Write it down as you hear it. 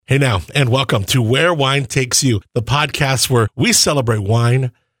Hey now, and welcome to Where Wine Takes You, the podcast where we celebrate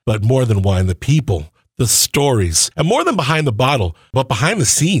wine, but more than wine, the people, the stories, and more than behind the bottle, but behind the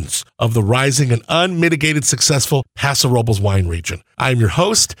scenes of the rising and unmitigated successful Paso Robles wine region. I am your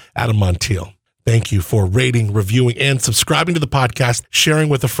host, Adam Montiel. Thank you for rating, reviewing, and subscribing to the podcast, sharing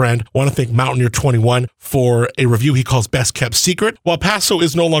with a friend. I want to thank Mountaineer21 for a review he calls Best Kept Secret. While Paso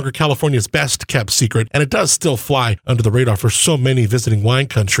is no longer California's best kept secret, and it does still fly under the radar for so many visiting wine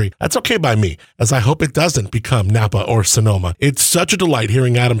country, that's okay by me, as I hope it doesn't become Napa or Sonoma. It's such a delight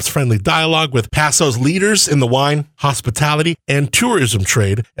hearing Adam's friendly dialogue with Paso's leaders in the wine, hospitality, and tourism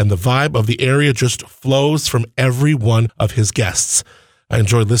trade, and the vibe of the area just flows from every one of his guests. I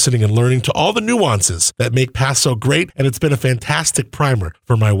enjoy listening and learning to all the nuances that make Paso great, and it's been a fantastic primer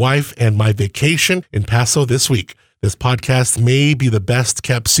for my wife and my vacation in Paso this week. This podcast may be the best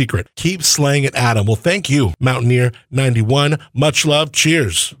kept secret. Keep slaying it, Adam. Well, thank you, Mountaineer91. Much love.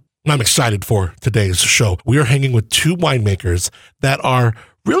 Cheers. I'm excited for today's show. We are hanging with two winemakers that are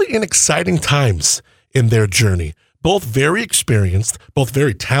really in exciting times in their journey. Both very experienced, both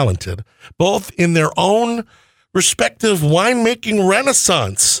very talented, both in their own respective winemaking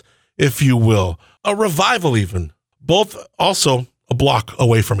renaissance, if you will, a revival even. Both also a block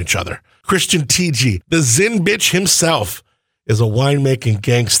away from each other. Christian TG, the Zin bitch himself, is a winemaking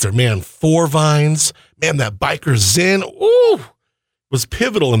gangster. Man, 4 vines. Man, that biker Zin, was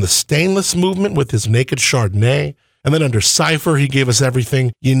pivotal in the stainless movement with his Naked Chardonnay. And then under Cypher, he gave us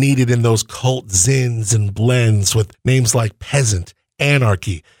everything you needed in those cult Zins and blends with names like Peasant,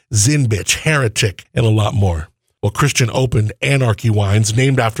 Anarchy, Zin bitch, Heretic, and a lot more. Well, Christian opened Anarchy Wines,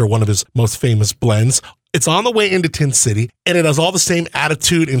 named after one of his most famous blends. It's on the way into Tin City, and it has all the same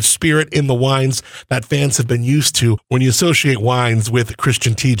attitude and spirit in the wines that fans have been used to when you associate wines with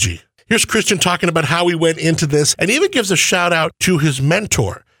Christian TG. Here's Christian talking about how he went into this, and even gives a shout out to his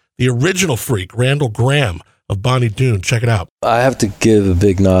mentor, the original freak, Randall Graham of Bonnie Doon. Check it out. I have to give a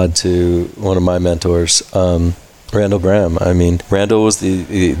big nod to one of my mentors, Randall Graham. I mean, Randall was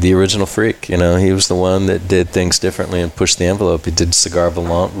the original freak. You know, he was the one that did things differently and pushed the envelope. He did Cigar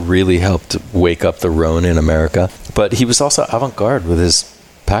Volant, really helped wake up the Rhone in America. But he was also avant-garde with his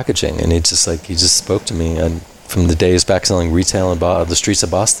packaging, and he just spoke to me. And from the days back selling retail in the streets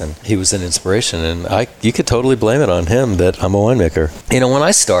of Boston, he was an inspiration. And you could totally blame it on him that I'm a winemaker. You know, when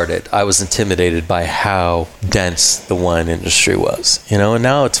I started, I was intimidated by how dense the wine industry was. You know, and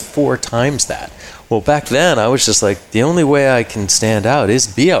now it's 4 times that. Well, back then, I was just like, the only way I can stand out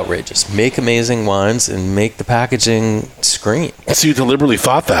is be outrageous, make amazing wines, and make the packaging scream. So you deliberately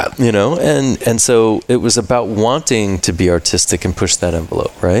thought that. You know, and so it was about wanting to be artistic and push that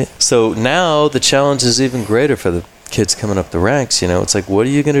envelope, right? So now the challenge is even greater for the kids coming up the ranks. You know, it's like, what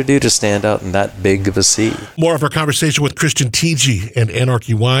are you going to do to stand out in that big of a sea? More of our conversation with Christian TG and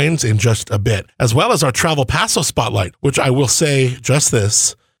Anarchy Wines in just a bit, as well as our Travel Paso Spotlight, which I will say just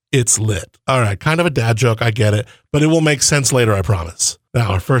this. It's lit. All right, kind of a dad joke, I get it, but it will make sense later, I promise.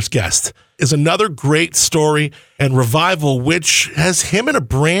 Now, our first guest is another great story and revival, which has him in a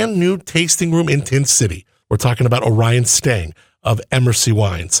brand new tasting room in Tin City. We're talking about Orion Stang of Emercy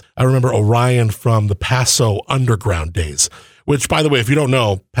Wines. I remember Orion from the Paso Underground days, which, by the way, if you don't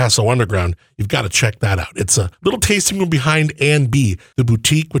know Paso Underground, you've got to check that out. It's a little tasting room behind Ann B, the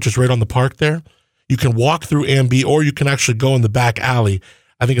boutique, which is right on the park there. You can walk through Ann B, or you can actually go in the back alley.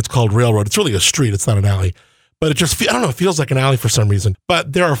 I think it's called Railroad. It's really a street. It's not an alley. But it just, I don't know, it feels like an alley for some reason.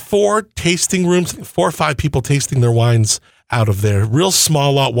 But there are 4 tasting rooms, 4 or 5 people tasting their wines out of there. Real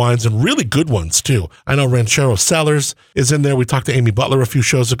small lot wines and really good ones, too. I know Ranchero Cellars is in there. We talked to Amy Butler a few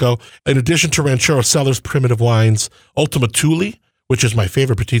shows ago. In addition to Ranchero Cellars, Primitive Wines, Ultima Thule, which is my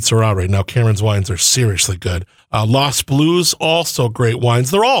favorite Petite Syrah right now. Karen's wines are seriously good. Lost Blues, also great wines.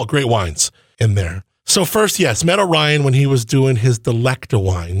 They're all great wines in there. So first, yes, met Orion when he was doing his Delecta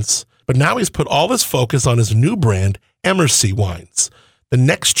wines, but now he's put all his focus on his new brand, Emercy Wines. The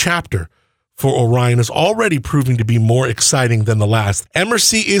next chapter for Orion is already proving to be more exciting than the last.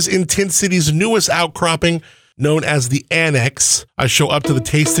 Emercy is in Tin City's newest outcropping, known as the Annex. I show up to the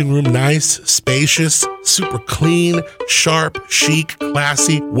tasting room, nice, spacious, super clean, sharp, chic,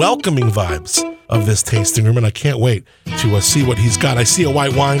 classy, welcoming vibes of this tasting room, and I can't wait to see what he's got. I see a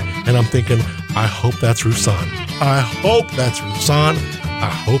white wine, and I'm thinking, I hope that's Roussanne. I hope that's Roussanne. I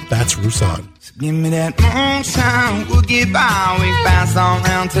hope that's Roussanne. So give me that moonshine, we'll get by. We pass on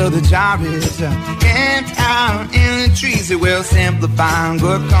round till the job is camped out in the trees. It will simplify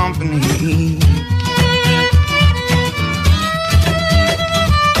good company.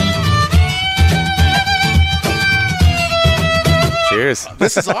 Cheers.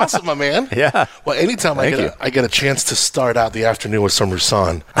 This is awesome, my man. Yeah. Well, anytime I get a chance to start out the afternoon with some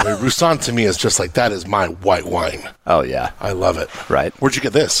Roussanne. I mean, Roussanne to me is just like, that is my white wine. Oh, yeah. I love it. Right. Where'd you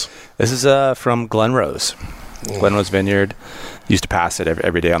get this? This is from Glen Rose. Glen Rose Vineyard. Used to pass it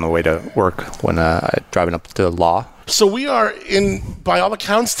every day on the way to work when driving up to law. So we are in, by all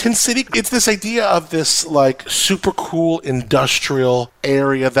accounts, Tin City. It's this idea of this like super cool industrial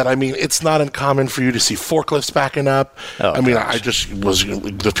area that, I mean, it's not uncommon for you to see forklifts backing up. Oh, I mean, gosh. I just there's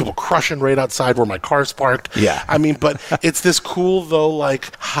people crushing right outside where my car's parked. Yeah. I mean, but it's this cool though,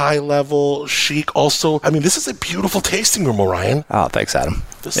 like high level chic. Also, I mean, this is a beautiful tasting room, Orion. Oh, thanks, Adam.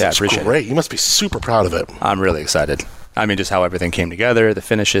 This I is appreciate great. it. You must be super proud of it. I'm really excited. I mean, just how everything came together, the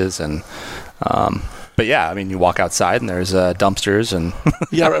finishes, and but yeah, I mean, you walk outside and there's dumpsters and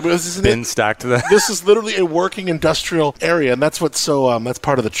Yeah, right, but this is bins stacked to the. This is literally a working industrial area, and that's what's so that's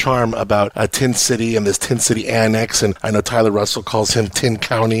part of the charm about Tin City and this Tin City Annex. And I know Tyler Russell calls him Tin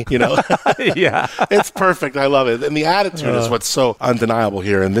County. You know, Yeah. it's perfect. I love it, and the attitude is what's so undeniable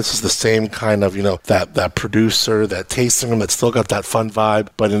here. And this is the same kind of that producer, that tasting room that's still got that fun vibe,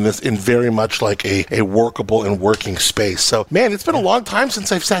 but in very much like a workable and working space. So man, it's been a long time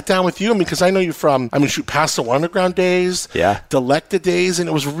since I've sat down with you. I mean, because I know you from Paso Underground days, Delecta days, and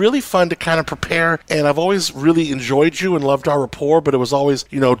it was really fun to kind of prepare. And I've always really enjoyed you and loved our rapport, but it was always,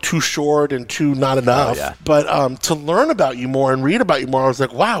 too short and too not enough. yeah. But to learn about you more and read about you more, I was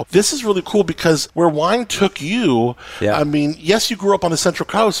like, wow, this is really cool, because where wine took you, I mean, yes, you grew up on the Central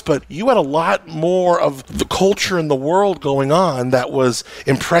Coast, but you had a lot more of the culture in the world going on that was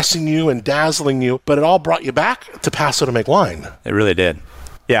impressing you and dazzling you, but it all brought you back to Paso to make wine. It really did.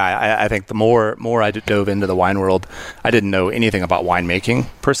 Yeah, I think the more I dove into the wine world, I didn't know anything about winemaking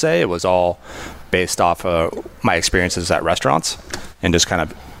per se. It was all based off of my experiences at restaurants and just kind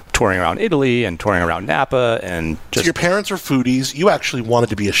of touring around Italy and touring around Napa and just. So your parents are foodies. You actually wanted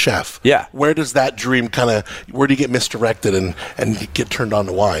to be a chef. Yeah. Where does that dream where do you get misdirected and get turned on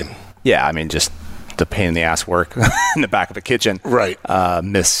to wine? Yeah, I mean, just the pain in the ass work in the back of the kitchen. Right.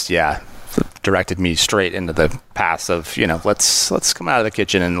 Directed me straight into the path of, let's come out of the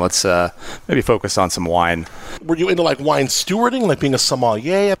kitchen and let's maybe focus on some wine. Were you into like wine stewarding, like being a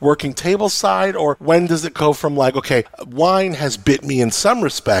sommelier, working tableside, or when does it go from like, okay, wine has bit me in some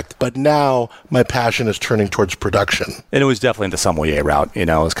respect, but now my passion is turning towards production? And it was definitely the sommelier route. It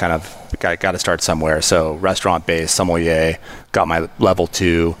was kind of, got to start somewhere. So restaurant-based sommelier, got my level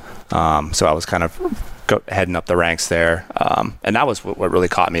 2. So I was kind of heading up the ranks there. And that was what really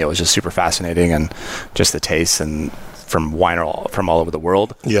caught me. It was just super fascinating, and just the taste and from wine from all over the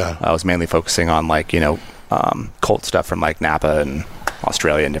world. Yeah. I was mainly focusing on cult stuff from like Napa and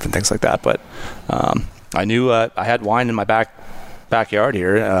Australia and different things like that. But I knew I had wine in my backyard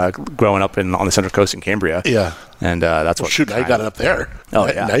here, growing up on the Central Coast in Cambria. Yeah. And that's what. Shoot, now you got it up there. Oh,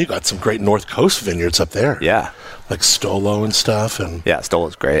 yeah. Now you got some great North Coast vineyards up there. Yeah. Like Stolo and stuff. And yeah,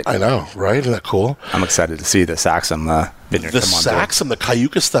 Stolo's great. I know, right? Isn't that cool? I'm excited to see the Saxum vineyard The come on board. Saxum, the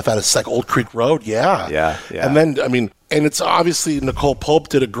Cayuga stuff out of Old Creek Road, yeah. Yeah. And then, I mean, and it's obviously Nicole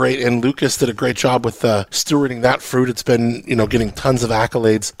Pope and Lucas did a great job with stewarding that fruit. It's been, getting tons of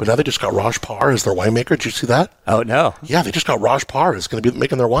accolades. But now they just got Raj Parr as their winemaker. Did you see that? Oh, no. Yeah, they just got Raj Parr is going to be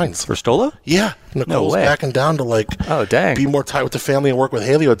making their wines. For Stolo? Yeah. Nicole's way. backing down to Oh, dang. be more tight with the family and work with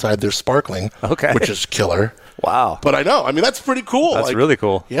Haleotide. They're sparkling. Okay. Which is killer. Wow. But I know. I mean, that's pretty cool. That's really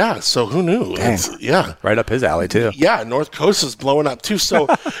cool. Yeah. So who knew? Yeah. Right up his alley, too. Yeah, North Coast is blowing up too. So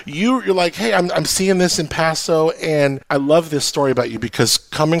you're like, hey, I'm seeing this in Paso, and I love this story about you, because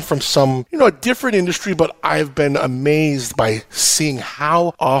coming from some, a different industry, but I've been amazed by seeing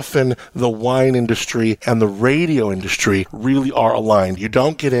how often the wine industry and the radio industry really are aligned. You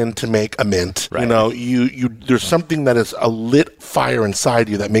don't get in to make a mint. Right. You there's something that is a lit fire inside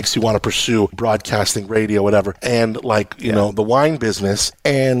you that makes you want to pursue broadcasting, radio, whatever. And the wine business.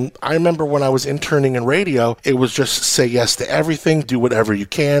 And I remember when I was interning in radio, it was just say yes to everything, do whatever you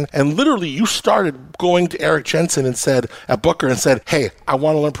can. And literally you started going to Eric Jensen at Booker and said, hey, I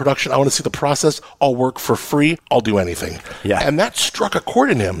want to learn production. I want to see the process. I'll work for free. I'll do anything. Yeah. And that struck a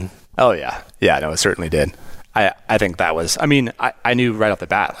chord in him. Oh, yeah. Yeah, no, it certainly did. I think that was, I knew right off the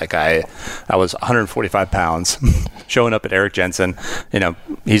bat, I was 145 pounds showing up at Eric Jensen.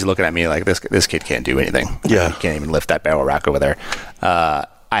 He's looking at me like this kid can't do anything. Yeah. He can't even lift that barrel rack over there. I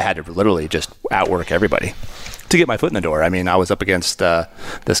had to literally just outwork everybody to get my foot in the door. I mean, I was up against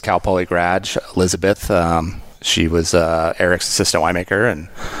this Cal Poly grad, Elizabeth. She was Eric's assistant winemaker, and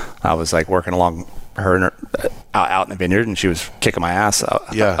I was working along her out in the vineyard, and she was kicking my ass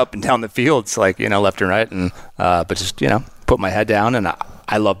up and down the fields, left and right, and but just put my head down. And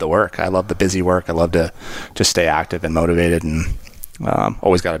I love the work. I love the busy work. I love to just stay active and motivated, and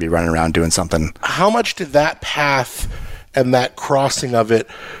Always got to be running around doing something. How much did that path and that crossing of it,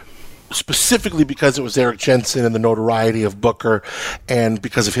 specifically because it was Eric Jensen and the notoriety of Booker and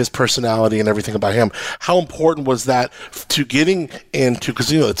because of his personality and everything about him, how important was that to getting into,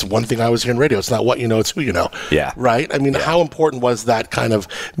 because, it's one thing I always hear in radio, it's not what you know, it's who you know. Yeah. Right? I mean, how important was that kind of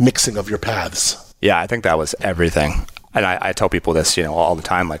mixing of your paths? Yeah, I think that was everything. And I tell people this, all the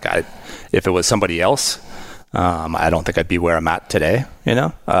time, like if it was somebody else, I don't think I'd be where I'm at today,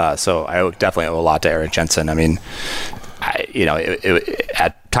 So I definitely owe a lot to Eric Jensen. I mean,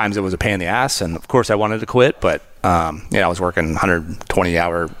 at times it was a pain in the ass, and of course I wanted to quit, but I was working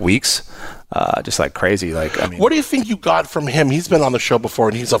 120-hour weeks, just like crazy. What do you think you got from him? He's been on the show before,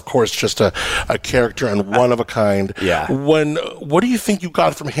 and he's of course just a character and one of a kind. Yeah. What do you think you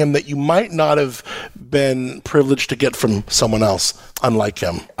got from him that you might not have been privileged to get from someone else, unlike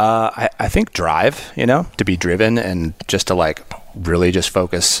him? I think drive, to be driven and just to really just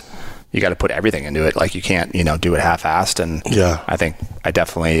focus. You got to put everything into it. You can't, do it half-assed. And I think I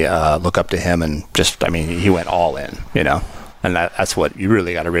definitely look up to him and he went all in, And that's what you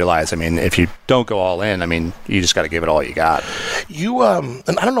really got to realize. I mean, if you don't go all in, you just got to give it all you got. You, and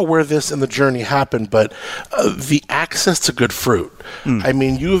I don't know where this in the journey happened, but the access to good fruit. I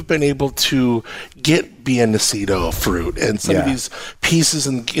mean, you have been able to get Bien Nacido fruit and some of these pieces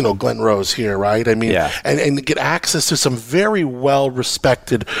in, Glen Rose here, right? I mean, and get access to some very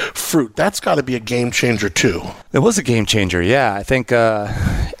well-respected fruit. That's got to be a game changer, too. It was a game changer, yeah. I think,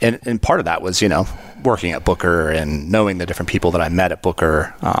 and part of that was, working at Booker and knowing the different people that I met at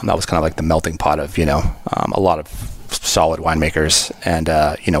Booker. That was kind of like the melting pot of, a lot of solid winemakers and,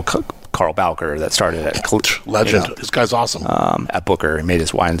 Carl Bowker that started at Legend. This guy's awesome. At Booker. He made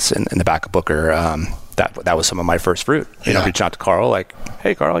his wines in the back of Booker. That was some of my first fruit. Reaching out to Carl,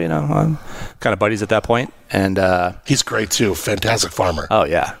 hey, Carl, I'm kind of buddies at that point. And he's great, too. Fantastic farmer. Oh,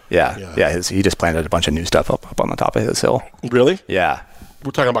 yeah. He just planted a bunch of new stuff up on the top of his hill. Really? Yeah. We're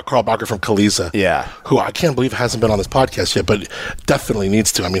talking about Carl Bowker from Kaliza. Yeah. Who I can't believe hasn't been on this podcast yet, but definitely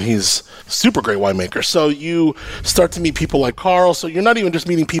needs to. I mean, he's a super great winemaker. So you start to meet people like Carl. So you're not even just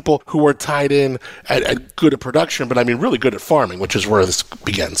meeting people who are tied in at good at production, but really good at farming, which is where this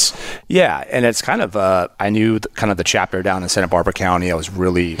begins. Yeah. And it's kind of, I knew kind of the chapter down in Santa Barbara County. I was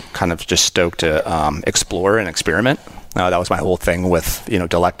really kind of just stoked to explore and experiment. That was my whole thing with,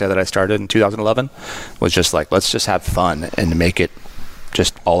 Delecta that I started in 2011 was just let's just have fun and make it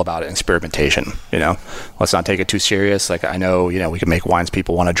just all about experimentation, Let's not take it too serious. I know, we can make wines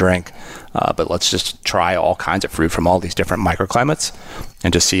people want to drink, but let's just try all kinds of fruit from all these different microclimates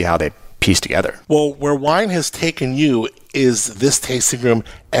and just see how they piece together. Well, where wine has taken you is this tasting room,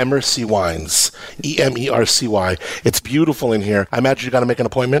 Emercy Wines, Emercy. It's beautiful in here. I imagine you got to make an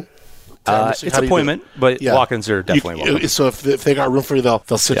appointment. It's an appointment, but walk-ins are definitely welcome. So if they got room for you,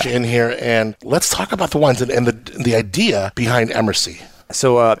 they'll sit you in here. And let's talk about the wines and the idea behind Emercy.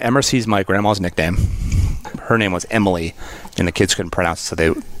 So Emercy's my grandma's nickname. Her name was Emily, and the kids couldn't pronounce it,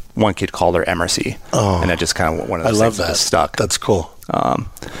 so one kid called her Emercy. Oh, and that just kind of one of those things that stuck. That's cool.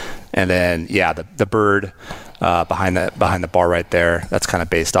 And then the bird behind the bar right there. That's kind of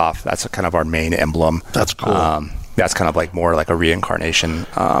based off. That's kind of our main emblem. That's cool. That's kind of more like a reincarnation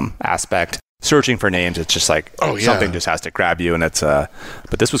aspect. Searching for names, it's just something just has to grab you, and it's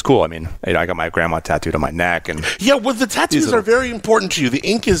but this was cool. I mean, I got my grandma tattooed on my neck, and the tattoos are very important to you. The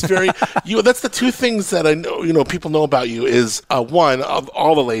ink is very that's the two things that I know people know about you is one,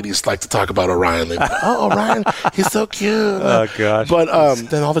 all the ladies like to talk about Orion. They go, oh, Orion, he's so cute. Oh gosh. But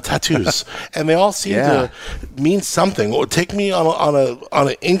then all the tattoos, and they all seem to mean something. Take me on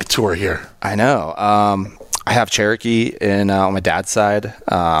an ink tour here. I know. I have Cherokee on my dad's side.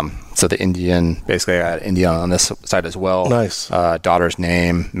 So the Indian, basically I got Indian on this side as well. Nice. Daughter's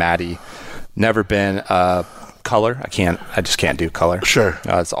name, Maddie. Never been color. I just can't do color. Sure.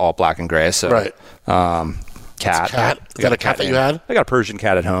 It's all black and gray. So right. Cat. You got a cat that you had? I got a Persian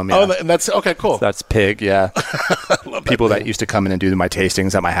cat at home. Yeah. Oh, and that's okay. Cool. So that's Pig. Yeah. People that used to come in and do my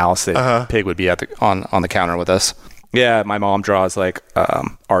tastings at my house. Pig would be on the counter with us. Yeah, my mom draws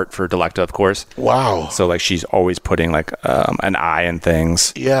art for Delecta, of course. Wow. So she's always putting an eye in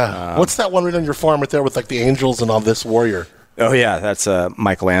things. Yeah. What's that one right on your farm right there with the angels and all this warrior? Oh yeah, that's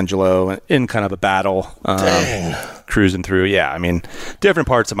Michelangelo in kind of a battle. Dang. Cruising through. Yeah, I mean, different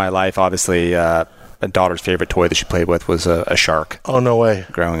parts of my life. Obviously, a daughter's favorite toy that she played with was a shark. Oh, no way.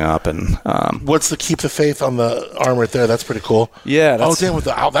 Growing up. And what's the Keep the Faith on the arm right there? That's pretty cool. Yeah.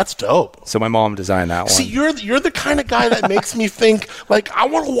 That's dope. So my mom designed that one. See, you're the kind of guy that makes me think, I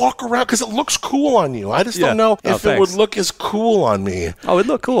want to walk around because it looks cool on you. I just don't know if it would look as cool on me. Oh, it'd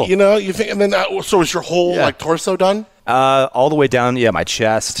look cool. You think, and then, so is your whole, torso done? All the way down, my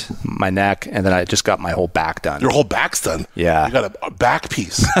chest, my neck, and then I just got my whole back done. Your whole back's done. Yeah. You got a back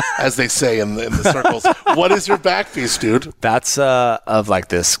piece, as they say in the circles. What is your back piece, dude? That's of like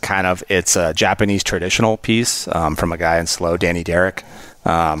this kind of, it's a Japanese traditional piece from a guy in Slow, Danny Derrick.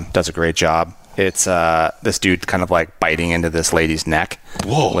 Does a great job. It's this dude kind of like biting into this lady's neck.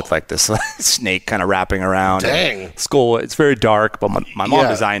 Whoa. With like this snake kind of wrapping around. Dang. It's cool. It's very dark, but my mom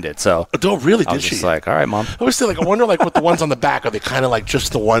designed it, so. Oh, really? I was Did she? just like, all right, Mom. I always say, like, I wonder, like, with the ones on the back, are they kind of like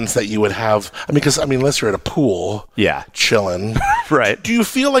just the ones that you would have? I mean, because, unless you're at a pool. Yeah. Chilling. Right. Do you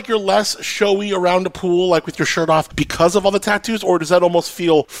feel like you're less showy around a pool, like with your shirt off, because of all the tattoos? Or does that almost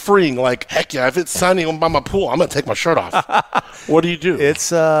feel freeing? Like, heck yeah, if it's sunny by my pool, I'm going to take my shirt off. What do you do?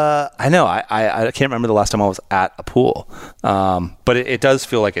 It's, I know. I can't remember the last time I was at a pool. But it does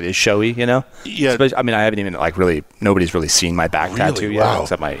feel like it is showy, you know? Yeah. Especially, I mean, I haven't even, like, really, nobody's really seen my back tattoo yet, Wow.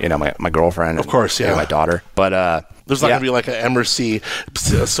 except my girlfriend. Of course, and, yeah. my daughter. But, There's not going to be like an MRC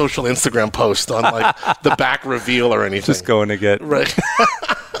social Instagram post on like the back reveal or anything. just going to get Right.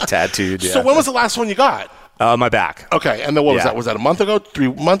 tattooed, yeah. So when was the last one you got? My back. Okay. And then what was Yeah. that? Was that a month ago? 3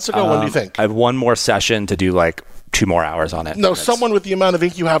 months ago? When do you think? I have one more session to do, like, 2 more hours on it. No, That's- someone with the amount of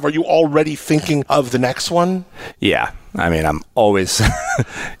ink you have, are you already thinking of the next one? Yeah. I mean, I'm always...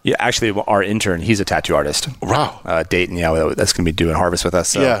 yeah, actually, our intern, he's a tattoo artist. Wow. Dayton, that's going to be doing Harvest with us.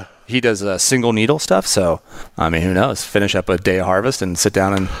 So Yeah. He does single needle stuff, so, I mean, who knows? Finish up a day of Harvest and sit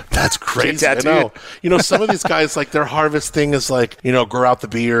down and... That's crazy. I tattooed. know. Some of these guys, like, their harvest thing is like, grow out the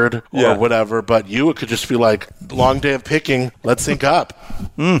beard or Yeah. whatever, but it could just be like, long day of picking, let's sync up.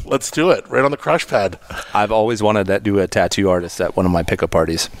 Let's do it, right on the crush pad. I've always wanted to do a tattoo artist at one of my pickup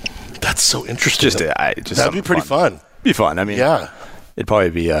parties. That's so interesting. That'd be pretty fun. Be fun. I mean, Yeah. it'd probably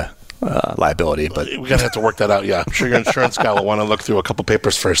be a liability, but We're going to have to work that out, yeah. I'm sure your insurance guy will want to look through a couple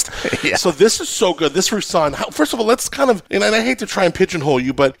papers first. Yeah. So this is so good. This Roussan, first of all, let's kind of, and I hate to try and pigeonhole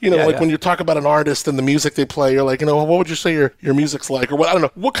you, but, when you talk about an artist and the music they play, you're like, what would you say your music's like? Or what, I don't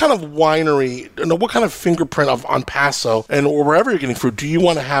know, what kind of winery, what kind of fingerprint on Paso and or wherever you're getting fruit do you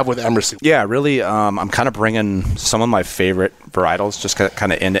want to have with Emercy? yeah, really, I'm kind of bringing some of my favorite varietals just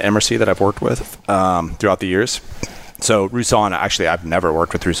kind of into Emercy that I've worked with throughout the years. So Roussan, actually, I've never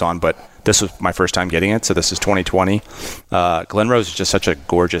worked with Roussan, but this was my first time getting it. So this is 2020. Glenrose is just such a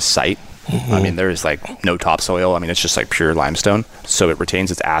gorgeous site. Mm-hmm. I mean, there's like no topsoil. I mean, it's just like pure limestone. So it retains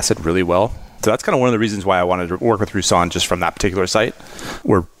its acid really well. So that's kind of one of the reasons why I wanted to work with Roussan just from that particular site.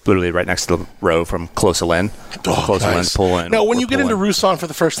 We're literally right next to the row from Close Lynn. Close Lynn's pulling. Now, when you get into Roussan for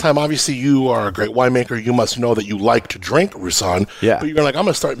the first time, obviously you are a great winemaker. You must know that you like to drink Roussan. Yeah. But you're like, I'm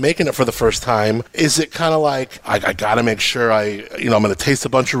going to start making it for the first time. Is it kind of like, I got to make sure I'm going to taste a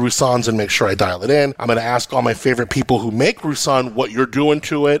bunch of Roussans and make sure I dial it in. I'm going to ask all my favorite people who make Roussan what you're doing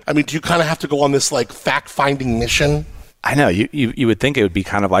to it. I mean, do you kind of have to go on this like fact-finding mission? I know. You would think it would be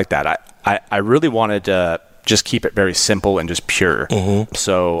kind of like that. I really wanted to just keep it very simple and just pure. Mm-hmm.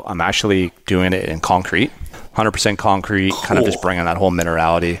 So I'm actually doing it in concrete, 100% concrete, kind of just bringing that whole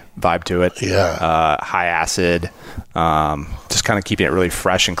minerality vibe to it. Yeah. High acid, just kind of keeping it really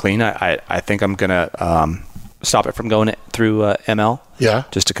fresh and clean. I think I'm going to stop it from going through ML. Yeah.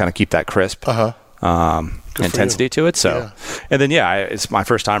 Just to kind of keep that crisp. Good intensity to it. So, and then it's my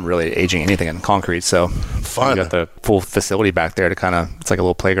first time really aging anything in concrete. So fun. We got the full facility back there to kind of, it's like a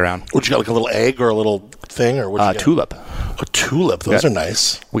little playground. What, you got like a little egg or a little thing or what? Tulip. A tulip. Those are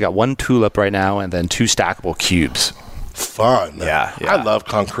nice. We got 1 tulip right now and then 2 stackable cubes. Fun. Yeah. I love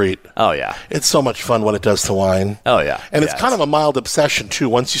concrete. Oh yeah. It's so much fun what it does to wine. Oh yeah. And it's kind of a mild obsession too.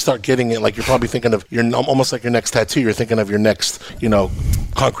 Once you start getting it, like you're probably thinking of almost like your next tattoo. You're thinking of your next,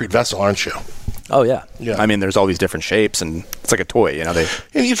 concrete vessel, aren't you? Oh yeah. Yeah. I mean, there's all these different shapes and it's like a toy,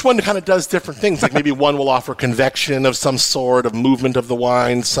 And each one kind of does different things. Like maybe one will offer convection of some sort of movement of the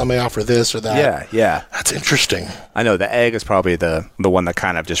wine. Some may offer this or that. Yeah. That's interesting. I know the egg is probably the one that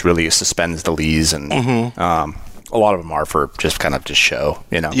kind of just really suspends the lees and a lot of them are for just kind of just show,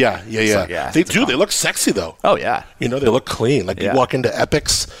 Yeah. They do. They look sexy though. Oh yeah. They look clean. Like you walk into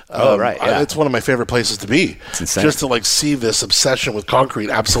Epics. Right. Yeah. It's one of my favorite places to be. It's insane. Just to like see this obsession with concrete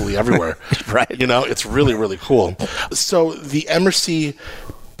absolutely everywhere. Right. It's really, really cool. So the Emercy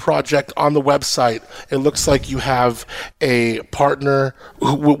project on the website, it looks like you have a partner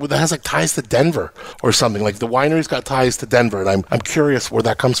that has like ties to Denver or something. Like the winery's got ties to Denver, and I'm curious where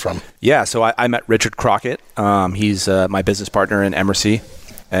that comes from. Yeah, so I met Richard Crockett. He's my business partner in Emercy,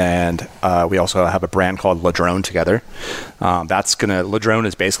 and we also have a brand called Ladrone together. Ladrone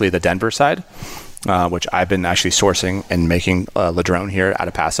is basically the Denver side, which I've been actually sourcing and making Ladrone here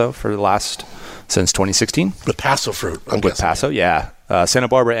at Paso since 2016. With Paso fruit, With Paso, yeah. Santa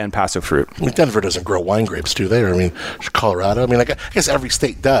Barbara and Paso fruit. I mean, Denver doesn't grow wine grapes, do they? Or, I mean, Colorado. I mean, I guess every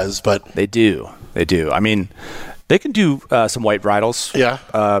state does, but They do. I mean, they can do some white varietals.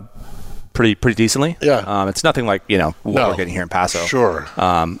 yeah, Pretty decently. Yeah. It's nothing like, what No. we're getting here in Paso. Sure.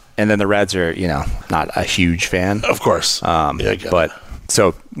 And then the reds are, not a huge fan. Of course. Yeah, I get it. But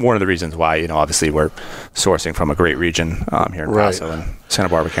so one of the reasons why, obviously we're sourcing from a great region here in Right. Paso and Santa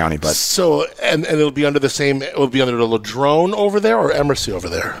Barbara County. But So, and it'll be under the same, it will be under the Ladrone over there or Emercy over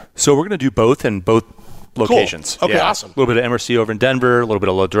there? so we're going to do both in both locations. Okay, awesome. A little bit of MRC over in Denver, a little bit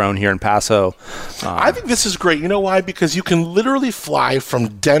of Ladrone here in Paso. I think this is great. You know why? Because you can literally fly from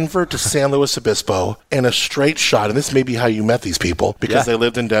Denver to San Luis Obispo in a straight shot. And this may be how you met these people because Yeah. they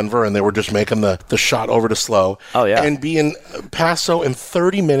lived in Denver and they were just making the shot over to Slow. Oh, yeah. And be in Paso in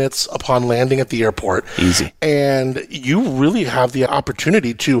 30 minutes upon landing at the airport. Easy. And you really have the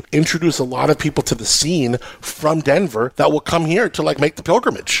opportunity to introduce a lot of people to the scene from Denver that will come here to make the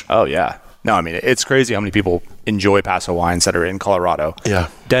pilgrimage. Oh, yeah. No, I mean, it's crazy how many people enjoy Paso wines that are in Colorado. Yeah.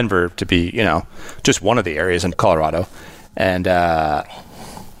 Denver to be, just one of the areas in Colorado. And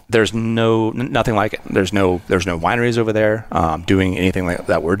there's nothing like it. There's no wineries over there doing anything like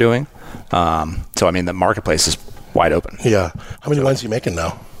that we're doing. So, I mean, the marketplace is wide open. Yeah. How many wines are you making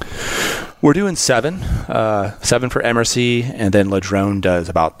now? We're doing 7 for MRC, and then Ladrone does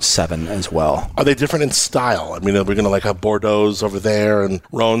about 7 as well. Are they different in style? I mean, are we going to have Bordeaux's over there and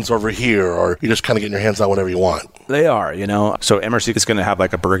Rhones over here, or you just kind of getting your hands on whatever you want? They are, So MRC is going to have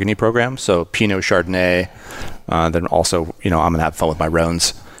a Burgundy program, so Pinot Chardonnay. Then also, I'm going to have fun with my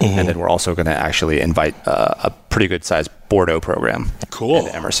Rhones. Mm-hmm. And then we're also going to actually invite a pretty good sized Bordeaux program. Cool.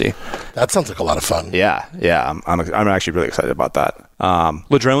 Into MRC. That sounds like a lot of fun. Yeah. I'm actually really excited about that.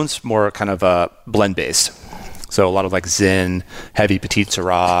 Ladrone's more kind of blend based. So a lot of Zin, heavy Petit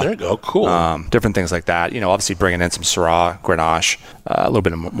Syrah. There you go. Cool. Different things like that. Obviously bringing in some Syrah, Grenache, a little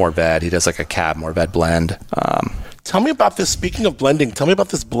bit of Mourvedre. He does a Cab Mourvedre blend. Tell me about this. Speaking of blending, tell me about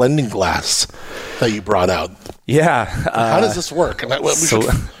this blending glass that you brought out. Yeah. How does this work?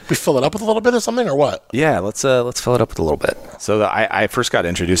 We fill it up with a little bit or something, or what? Yeah, let's fill it up with a little bit. So I first got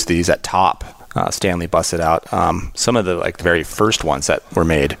introduced to these at Top. Stanley busted out some of the the very first ones that were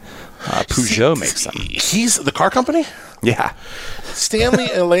made. Peugeot makes them. He's the car company? Yeah. Stanley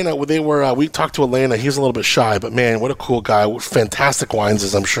and Elena, we talked to Elena. He's a little bit shy, but man, what a cool guy. Fantastic wines,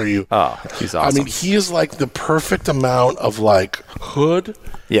 as I'm sure you. Oh, he's awesome. I mean, he is the perfect amount of hood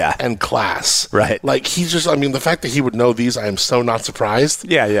and class. Right. He's just, the fact that he would know these, I am so not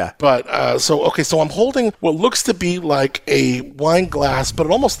surprised. Yeah. But, so I'm holding what looks to be a wine glass, but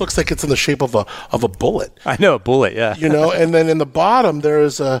it almost looks like it's in the shape of a bullet. I know, a bullet, yeah. And then in the bottom, there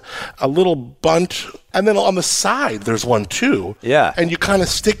is a little bunt. And then on the side, there's one too. Yeah. And you kind of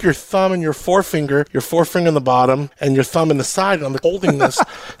stick your thumb and your forefinger in the bottom and your thumb in the side, and I'm holding this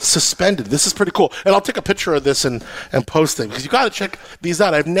suspended. This is pretty cool. And I'll take a picture of this and post it because you got to check these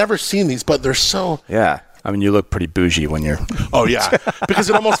out. I've never seen these, but they're so. Yeah. I mean, you look pretty bougie when you're. Oh, yeah.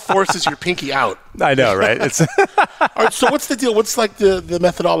 Because it almost forces your pinky out. I know, right? It's. All right, so what's the deal? What's the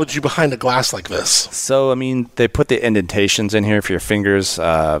methodology behind a glass like this? So, I mean, they put the indentations in here for your fingers,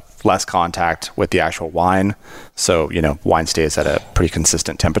 less contact with the actual wine. So, wine stays at a pretty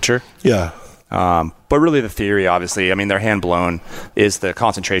consistent temperature. Yeah. But really the theory, obviously, I mean, they're hand blown, is the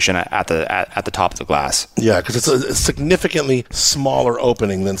concentration at the top of the glass. Yeah, because it's a significantly smaller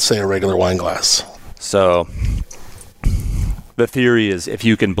opening than, say, a regular wine glass. So the theory is if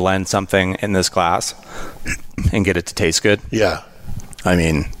you can blend something in this glass and get it to taste good. Yeah. I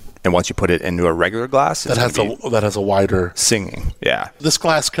mean, and once you put it into a regular glass, that has a wider singing. Yeah. This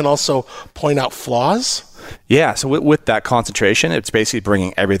glass can also point out flaws. Yeah. So with that concentration, it's basically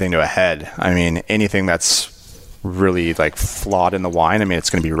bringing everything to a head. I mean, anything that's really flawed in the wine, I mean,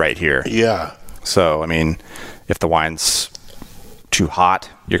 it's going to be right here. Yeah. So, I mean, if the wine's too hot,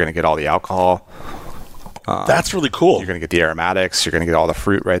 you're going to get all the alcohol. That's really cool. You're going to get the aromatics. You're going to get all the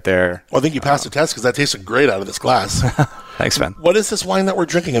fruit right there. Well, I think you passed the test because that tasted great out of this glass. Thanks, man. What is this wine that we're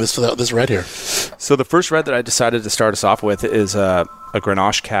drinking in this red here? So the first red that I decided to start us off with is a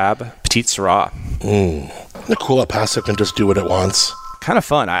Grenache Cab Petit Syrah. Isn't it cool how Paso can just do what it wants? Kind of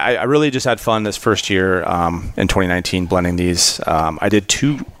fun. I really just had fun this first year in 2019 blending these. I did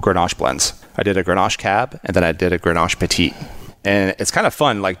 2 Grenache blends. I did a Grenache Cab and then I did a Grenache Petit. And it's kind of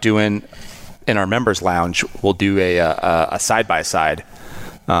fun, doing in our members lounge, we'll do a side-by-side.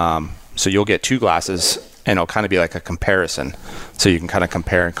 So you'll get 2 glasses and it'll kind of be like a comparison. So you can kind of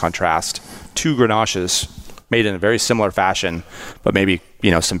compare and contrast 2 Grenaches made in a very similar fashion, but maybe,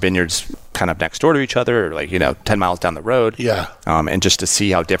 some vineyards kind of next door to each other, or like 10 miles down the road. Yeah. And just to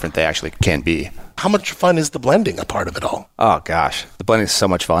see how different they actually can be. How much fun is the blending a part of it all? Oh gosh, the blending is so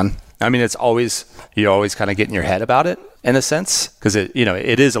much fun. I mean, you always kind of get in your head about it in a sense, because it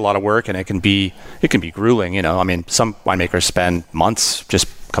is a lot of work, and it can be grueling. I mean, some winemakers spend months just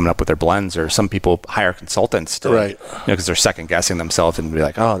coming up with their blends, or some people hire consultants to, right? Because they're second guessing themselves and be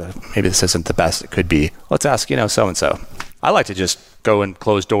like, oh, maybe this isn't the best it could be. Let's ask so and so. I like to just go and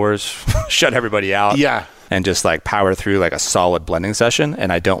close doors, shut everybody out. Yeah. And just like power through like a solid blending session.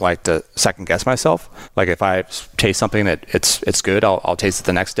 And I don't like to second guess myself. Like if I taste something that it's good, I'll taste it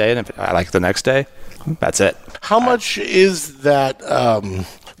the next day. And if I like it the next day, that's it. How much is that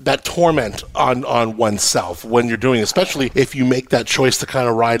that torment on oneself when you're doing, especially if you make that choice to kind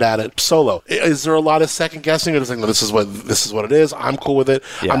of ride at it solo? Is there a lot of second guessing, or just like, no, this is what it is, I'm cool with it,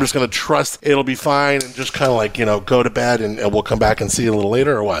 I'm just going to trust it'll be fine, and just kind of like go to bed and we'll come back and see it a little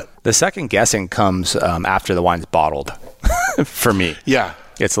later, or what? The second guessing comes after the wine's bottled for me. Yeah.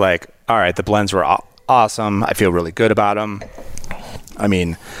 It's like, all right, the blends were awesome, I feel really good about them. I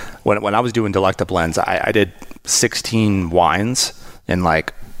mean, when I was doing Delecta blends, I did 16 wines in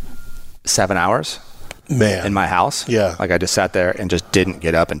like 7 hours. Man. In my house. Yeah. Like I just sat there and just didn't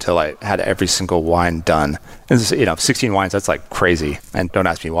get up until I had every single wine done. And 16 wines, that's like crazy. And don't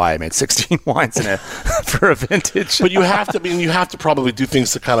ask me why I made 16 wines for a vintage. But you have to probably do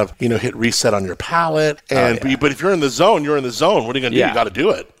things to kind of, hit reset on your palate. And but if you're in the zone, you're in the zone. What are you going to do? You got to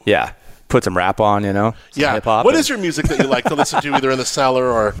do it. Yeah. Put some rap on, some hip-hop. What is your music that you like to listen to either in the cellar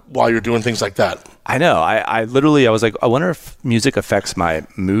or while you're doing things like that? I know. I literally was like, I wonder if music affects my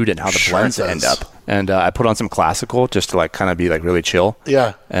mood and how the blends end up. And I put on some classical just to like kind of be like really chill.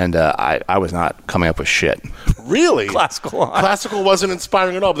 Yeah. And I was not coming up with shit. Really? Classical wasn't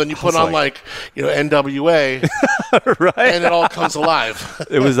inspiring at all. But then you put on NWA, right? And it all comes alive.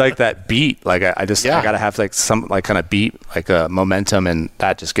 It was like that beat. Like I gotta have like some like kind of beat, like a momentum, and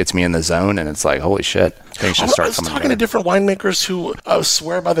that just gets me in the zone. And it's like, holy shit, things just start coming. I was talking to different winemakers who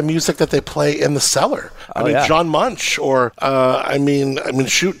swear by the music that they play in the cellar. John Munch, or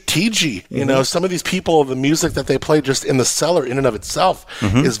shoot, TG. Some of these people, the music that they play just in the cellar in and of itself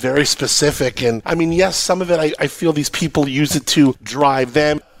is very specific. And yes, some of it I feel these people use it to drive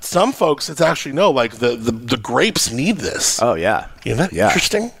them. Some folks, it's actually like the grapes need this. Oh yeah,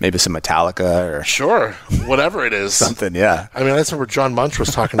 interesting. Maybe some Metallica or sure, whatever it is, something. Yeah. I remember John Munch was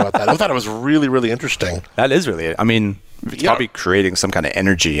talking about that. I thought it was really, really interesting. That is really. It's probably creating some kind of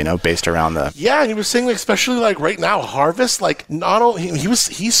energy, based around the. Yeah, and he was saying, especially right now, harvest. Not only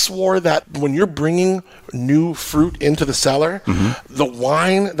he swore that when you're bringing new fruit into the cellar, the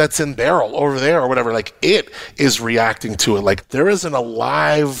wine that's in barrel over there or whatever, it is reacting to it. There is an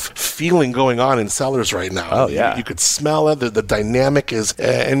alive feeling going on in cellars right now. Oh yeah, you could smell it. The dynamic is,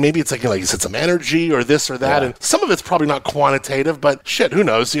 and maybe it's like you said, some energy or this or that, and some of it's probably not quantitative, but shit, who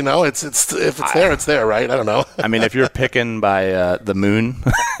knows? It's if it's there, it's there, right? I don't know. If you're picking by the moon,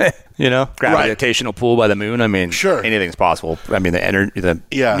 gravitational pull by the moon. Sure, anything's possible. The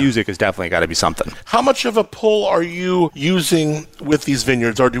music has definitely got to be something. How much of a pull are you using with these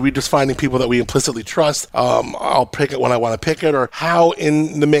vineyards, or do we just finding people that we implicitly trust? I'll pick it when I want to pick it, or how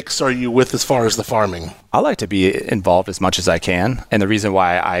in the mix are you with as far as the farming? I like to be involved as much as I can, and the reason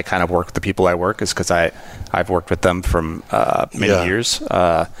why I kind of work with the people I work is because I've worked with them for many years,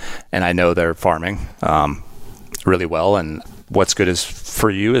 and I know their farming really well, and what's good is for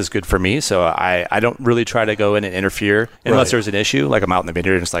you is good for me. So I don't really try to go in and interfere unless there's an issue. Like I'm out in the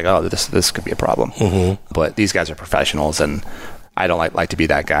vineyard and it's like, oh, this could be a problem. But these guys are professionals, and I don't like to be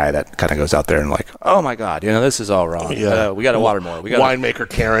that guy that kind of goes out there and like, oh my God, this is all wrong. Yeah. We got to water more. Winemaker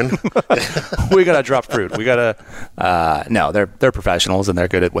Karen. We got to drop fruit. We got to, no, they're professionals and they're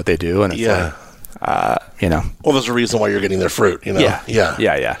good at what they do. And it's like, well, there's a reason why you're getting their fruit,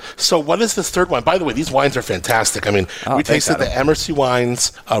 Yeah. So what is this third wine? By the way, these wines are fantastic. We tasted the Emercy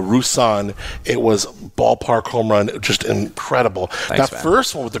Wines Roussanne. It was ballpark home run, just incredible. Thanks, that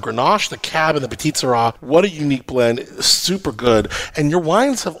first one with the Grenache, the Cab, and the Petit Syrah, what a unique blend. Super good. And your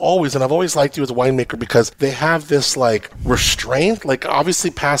wines have always, and I've always liked you as a winemaker because they have this restraint.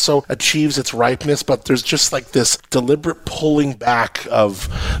 Obviously Paso achieves its ripeness, but there's just this deliberate pulling back of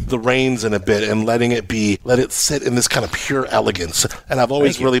the reins in a bit and let it sit in this kind of pure elegance. And I've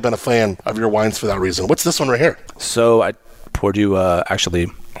always really been a fan of your wines for that reason. What's this one right here? So I poured you, actually,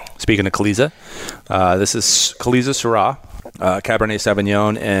 speaking of Caliza, this is Caliza Syrah, Cabernet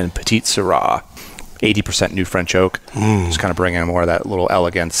Sauvignon, and Petit Syrah, 80% new French oak. Just kind of bringing more of that little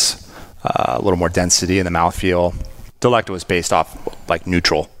elegance, a little more density in the mouthfeel. Delecta was based off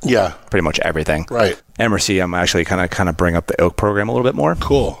neutral. Yeah. Pretty much everything. Right. Emercy, I'm actually kind of bring up the oak program a little bit more.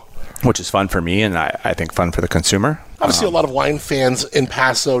 Cool. which is fun for me, and I think fun for the consumer. Obviously, a lot of wine fans in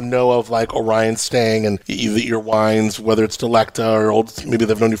Paso know of like Orion Stang and your wines, whether it's Delecta or old, maybe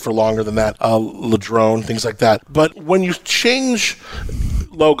they've known you for longer than that, Ladrone, things like that. But when you change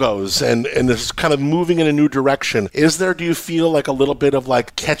logos and it's kind of moving in a new direction, do you feel like a little bit of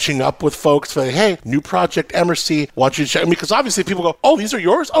like catching up with folks? Like, hey, new project, Emercy, want you to check? Because obviously people go, oh, these are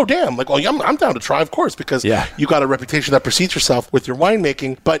yours? Oh, damn. Like, well, I'm down to try, of course, because you got a reputation that precedes yourself with your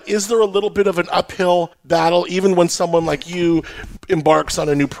winemaking. But is there a little bit of an uphill battle even when someone like you embarks on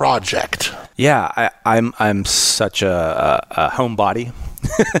a new project? Yeah, I'm such a homebody.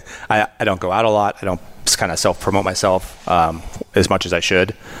 I don't go out a lot. I don't just kind of self-promote myself as much as I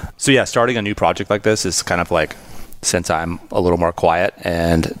should. So yeah, starting a new project like this is kind of like, since I'm a little more quiet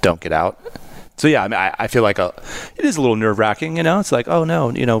and don't get out. So yeah, I mean, I feel like it is a little nerve-wracking, It's like, oh no,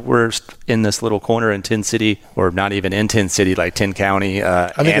 we're in this little corner in Tin City, or not even in Tin City, like Tin County.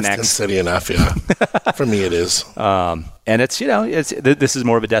 I think it's Tin City enough, yeah. For me, it is. And it's this is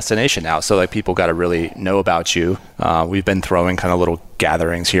more of a destination now, so like people got to really know about you. We've been throwing kind of little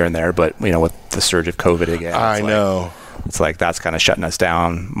gatherings here and there, but with the surge of COVID again, I know. It's like that's kind of shutting us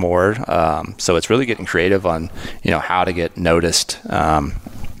down more. So it's really getting creative on how to get noticed.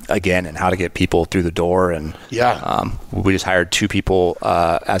 Again, and how to get people through the door. And we just hired 2 people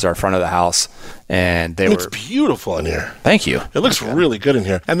as our front of the house, and it looks beautiful in here. Thank you. It looks really good in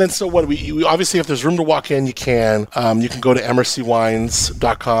here. And then, so what? We obviously, if there's room to walk in, you can go to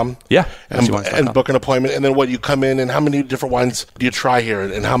emercywines.com. Yeah, and book an appointment. And then what? You come in, and how many different wines do you try here,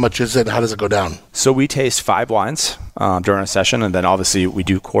 and how much is it, and how does it go down? So we taste 5 wines during a session, and then obviously we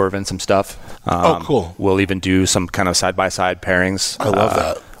do Corv and some stuff. Cool. We'll even do some kind of side-by-side pairings. I love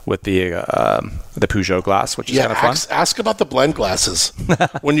that. With the Peugeot glass, which is kind of fun. Ask about the blend glasses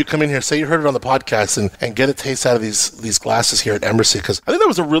when you come in here. Say you heard it on the podcast and get a taste out of these glasses here at Emercy, because I think that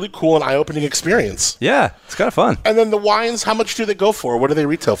was a really cool and eye-opening experience. Yeah, it's kind of fun. And then the wines, how much do they go for? What do they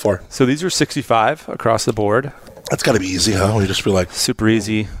retail for? So these are $65 across the board. That's got to be easy, huh? We just be like super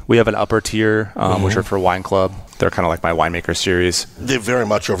easy. We have an upper tier, which are for Wine Club. They're kind of like my winemaker series. They very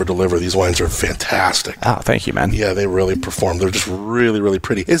much over-deliver. These wines are fantastic. Oh, thank you, man. Yeah, they really perform. They're just really, really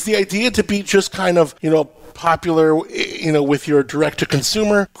pretty. Is the idea to be just kind of, popular, with your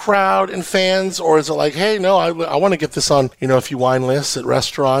direct-to-consumer crowd and fans, or is it like, hey, no, I want to get this on, a few wine lists at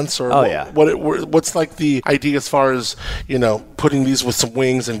restaurants, or what's like the idea as far as, putting these with some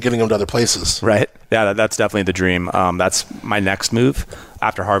wings and getting them to other places? Right. Yeah, that's definitely the dream. That's my next move.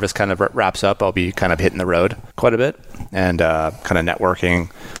 After harvest kind of wraps up, I'll be kind of hitting the road quite a bit and kind of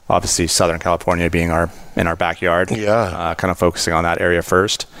networking. Obviously, Southern California being in our backyard. Yeah. Kind of focusing on that area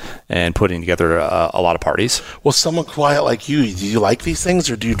first and putting together a lot of parties. Well, someone quiet like you, do you like these things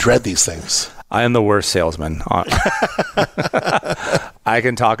or do you dread these things? I am the worst salesman. I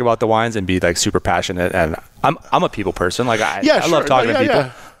can talk about the wines and be like super passionate, and I'm a people person. Like I love talking to people.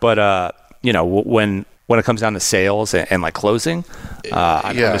 Yeah. But when it comes down to sales and like closing,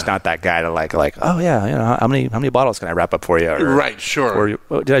 I'm just not that guy to like oh yeah, how many bottles can I wrap up for you? Right, sure.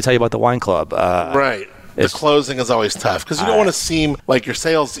 Or did I tell you about the wine club? Right. The closing is always tough because you don't want to seem like you're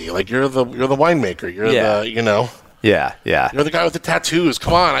salesy, like you're the winemaker. You're the Yeah. You're the guy with the tattoos.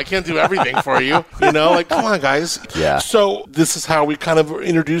 Come on, I can't do everything for you. Come on, guys. Yeah. So this is how we kind of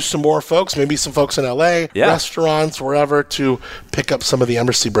introduce some more folks, maybe some folks in LA, restaurants, wherever, to pick up some of the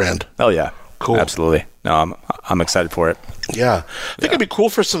Emercy brand. Oh yeah. Cool. Absolutely. No, I'm excited for it. Yeah. I think it'd be cool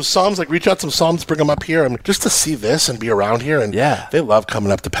for some Soms, like reach out to some Soms, bring them up here, and just to see this and be around here. And they love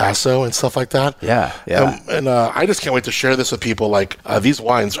coming up to Paso and stuff like that. Yeah. And I just can't wait to share this with people. Like these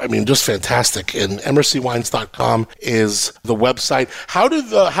wines, I mean, just fantastic. And emercywines.com is the website. How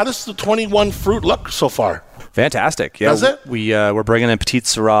does the 21 fruit look so far? Fantastic. Yeah. Does it? We're bringing in Petite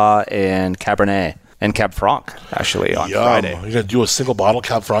Syrah and Cabernet. And Cab Franc, actually, on Friday. You're going to do a single bottle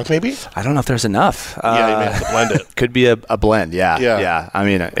Cab Franc, maybe? I don't know if there's enough. You may have to blend it. Could be a blend, yeah. I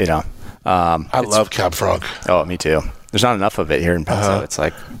mean, I love Cab Franc. Oh, me too. There's not enough of it here in Paso. It's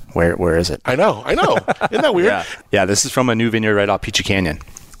like, where is it? I know. Isn't that weird? Yeah, this is from a new vineyard right off Peachy Canyon.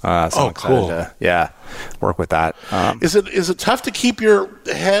 So I'm excited cool. to, work with that. Is it tough to keep your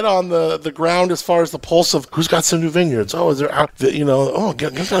head on the ground as far as the pulse of who's got some new vineyards? Oh, is there,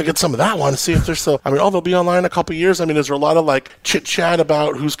 gotta get some of that one, see if there's still, they'll be online in a couple of years. I mean, is there a lot of like chit chat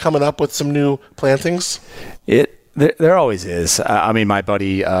about who's coming up with some new plantings? There always is. My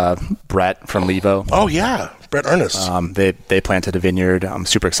buddy Brett from Levo. Oh yeah, Brett Ernest. They planted a vineyard. I'm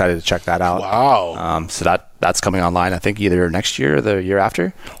super excited to check that out. Wow. So that's coming online, I think, either next year or the year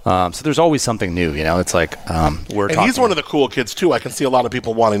after. So there's always something new. It's like he's one of the cool kids too. I can see a lot of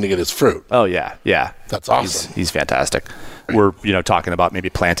people wanting to get his fruit. Oh yeah. That's awesome. He's fantastic. we're talking about maybe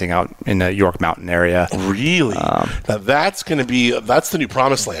planting out in the York Mountain area. Really? Now that's the new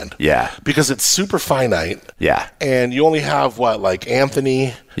promised land. Yeah. Because it's super finite. Yeah. And you only have like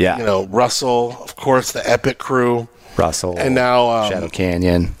Anthony, Russell, of course, the Epic crew. Russell. And now Shadow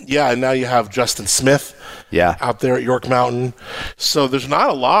Canyon. Yeah, and now you have Justin Smith. Yeah. Out there at York Mountain. So there's not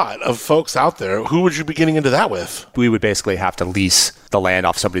a lot of folks out there. Who would you be getting into that with? We would basically have to lease the land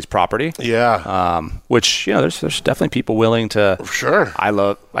off somebody's property. Yeah. Which, there's definitely people willing to. Sure. I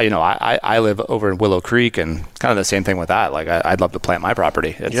live over in Willow Creek, and kind of the same thing with that. Like, I'd love to plant my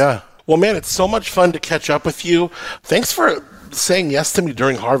property. Yeah. Well, man, it's so much fun to catch up with you. Thanks for saying yes to me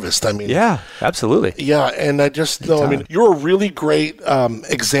during harvest. I mean, yeah, absolutely. Yeah, and I just know, you're a really great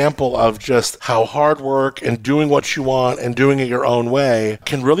example of just how hard work and doing what you want and doing it your own way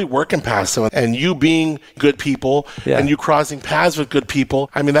can really work in Paso. And you being good people and you crossing paths with good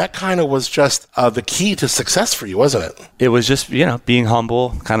people, that kind of was just the key to success for you, wasn't it? It was just, being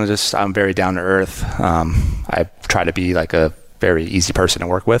humble, kind of just, I'm very down to earth. I try to be like a very easy person to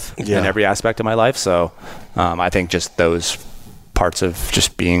work with in every aspect of my life. So I think just those parts of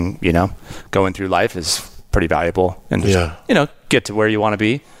just being, going through life is pretty valuable, and just, get to where you want to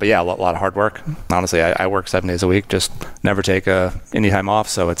be. But yeah, a lot of hard work. Honestly, I work 7 days a week, just never take any time off.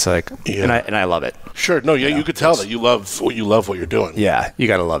 So it's like, and I love it. Sure. No, you could tell that you love what you're doing. Yeah, you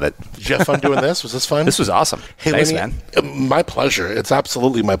got to love it. Did you have fun doing this? Was this fun? This was awesome. Hey, thanks, Lenny, man. My pleasure. It's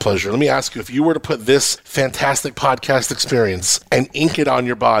absolutely my pleasure. Let me ask you, if you were to put this fantastic podcast experience and ink it on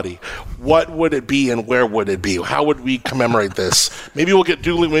your body, what would it be and where would it be? How would we commemorate this? Maybe we'll get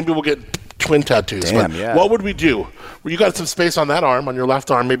twin tattoos. Damn, yeah. What would we do? Well, you got some space on that arm, on your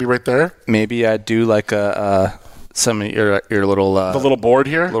left arm, maybe right there? Maybe I'd do like some of your little the little board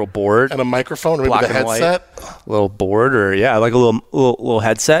here, little board, and a microphone, or maybe the headset, little board, or like a little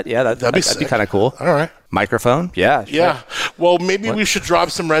headset. Yeah, that'd be kind of cool. All right. Microphone? Yeah. Sure. Yeah. Well, maybe we should drop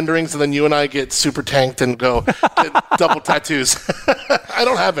some renderings, and then you and I get super tanked and go get double tattoos. I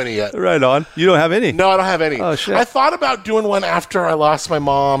don't have any yet. Right on. You don't have any? No, I don't have any. Oh, shit. I thought about doing one after I lost my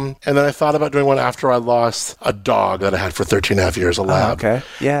mom, and then I thought about doing one after I lost a dog that I had for 13 and a half years, a lab. Okay.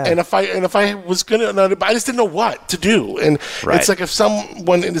 Yeah. And if I was going to, I just didn't know what to do. And it's like, if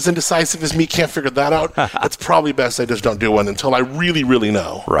someone as indecisive as me can't figure that out, it's probably best I just don't do one until I really, really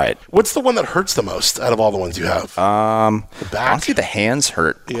know. Right. What's the one that hurts the most out of all the ones you have? The back. Honestly, the hands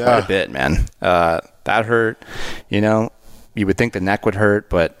hurt quite a bit, man. That hurt. You would think the neck would hurt,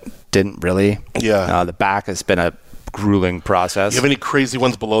 but didn't really. Yeah. The back has been a grueling process. You have any crazy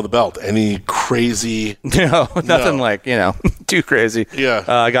ones below the belt? Any crazy? No, nothing like, too crazy. Yeah.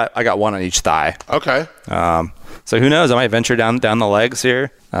 I got one on each thigh. Okay. So who knows? I might venture down the legs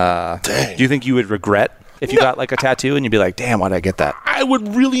here. Dang. Do you think you would regret if you got like a tattoo and you'd be like, damn, why did I get that? I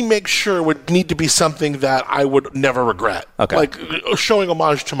would really make sure it would need to be something that I would never regret. Okay. Like showing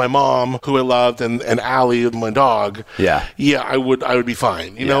homage to my mom, who I loved, and Allie, my dog. Yeah. Yeah, I would be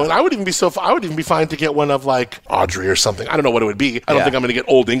fine. You know, and I would even be fine to get one of like Audrey or something. I don't know what it would be. I don't think I'm going to get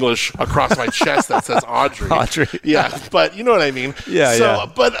Old English across my chest that says Audrey. Audrey. Yeah, but you know what I mean. Yeah,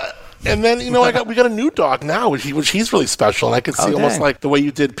 so, but. And then, we got a new dog now, which he's really special. And I could see almost like the way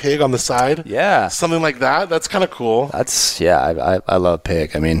you did Pig on the side. Yeah. Something like that. That's kind of cool. I love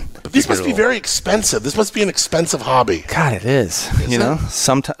Pig. I mean, these must be very expensive. This must be an expensive hobby. God, it is.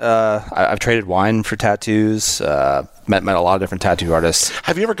 I've traded wine for tattoos. Met a lot of different tattoo artists.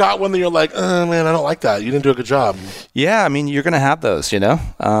 Have you ever got one that you're like, oh, man, I don't like that. You didn't do a good job. Yeah, I mean, you're going to have those, you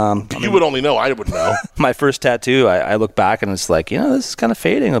would only know. I would know. My first tattoo, I look back and it's like, this is kind of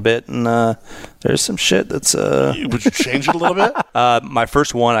fading a bit. And there's some shit that's... Would you change it a little bit? My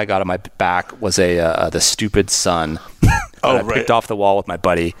first one I got on my back was the Stupid Sun. I picked off the wall with my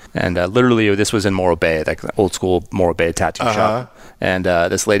buddy. And literally, this was in Morro Bay, like the old school Morro Bay tattoo shop. And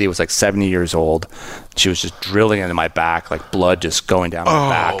this lady was like 70 years old. She was just drilling into my back, like blood just going down my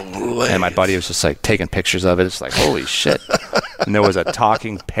back. And my buddy was just like taking pictures of it. It's like, holy shit. And there was a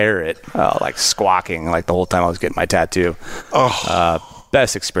talking parrot, like squawking, like the whole time I was getting my tattoo.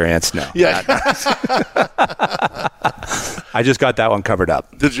 Best experience? No. Yeah. I just got that one covered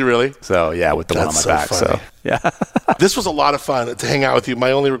up. Did you really? So, yeah, with the one on my back. Funny. So, yeah. This was a lot of fun to hang out with you.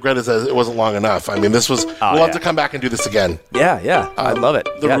 My only regret is that it wasn't long enough. I mean, we'll have to come back and do this again. Yeah. I love it.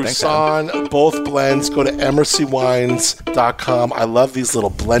 The Roussan, both blends. Go to emercywines.com. I love these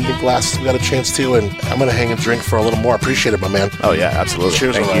little blending glasses we got a chance to, and I'm going to hang and drink for a little more. Appreciate it, my man. Oh, yeah, absolutely.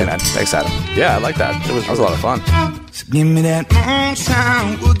 Cheers, Thank you, man. Thanks, Adam. Yeah, I like that. That was a lot of fun. So give me that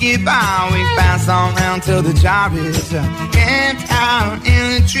moonshine, we'll get by. We pass on round till the job is camped out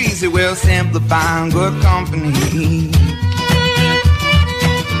in the trees. It will simplify good company.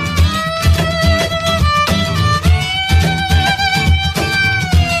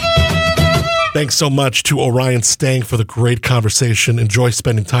 Thanks so much to Orion Stang for the great conversation. Enjoy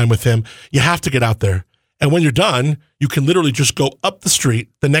spending time with him. You have to get out there. And when you're done, you can literally just go up the street,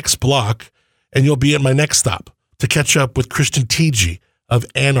 the next block, and you'll be at my next stop to catch up with Christian Tigi of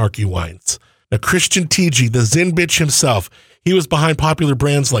Anarchy Wines. Now, Christian Tigi, the Zin bitch himself, he was behind popular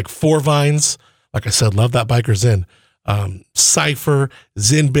brands like Four Vines. Like I said, love that Biker Zin. Cypher,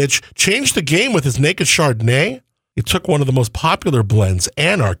 Zin bitch, changed the game with his Naked Chardonnay. He took one of the most popular blends,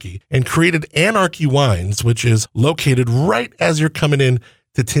 Anarchy, and created Anarchy Wines, which is located right as you're coming in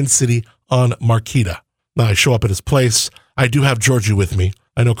to Tin City on Marquita. Now, I show up at his place. I do have Georgie with me.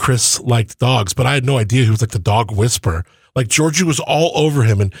 I know Chris liked dogs, but I had no idea he was like the dog whisperer. Like, Georgie was all over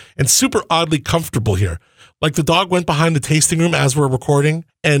him and super oddly comfortable here. Like, the dog went behind the tasting room as we're recording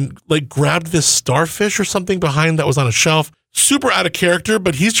and like grabbed this starfish or something behind that was on a shelf. Super out of character,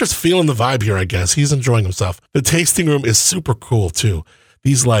 but he's just feeling the vibe here, I guess. He's enjoying himself. The tasting room is super cool, too.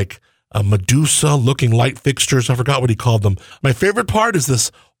 These, like, Medusa-looking light fixtures. I forgot what he called them. My favorite part is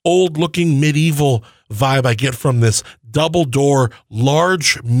this old-looking medieval vibe I get from this double-door,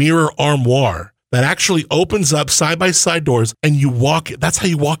 large mirror armoire that actually opens up side-by-side doors, and you walk. That's how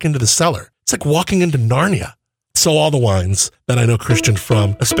you walk into the cellar. It's like walking into Narnia. So all the wines that I know Christian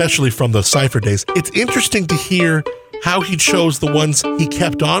from, especially from the Cypher days, it's interesting to hear how he chose the ones he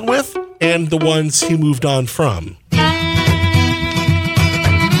kept on with and the ones he moved on from.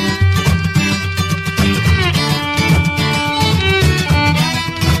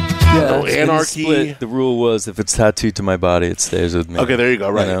 Yeah, Anarchy. Split, the rule was if it's tattooed to my body, it stays with me. Okay, there you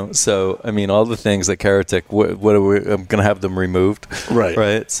go. Right. You know? So, I mean, all the things like Karatek, what are we? I'm gonna have them removed. Right.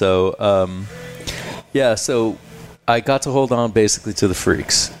 Right. So, yeah. So, I got to hold on basically to the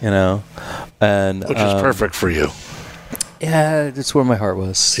freaks, you know, and Which is perfect for you. yeah, that's where my heart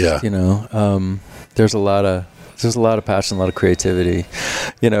was. Yeah. You know, there's a lot of passion, a lot of creativity.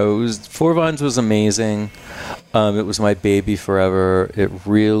 You know, Four Vines was amazing. It was my baby forever. It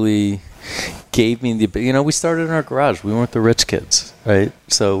really gave me the, you know, we started in our garage. We weren't the rich kids, right?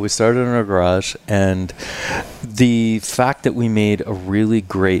 So we started in our garage, and the fact that we made a really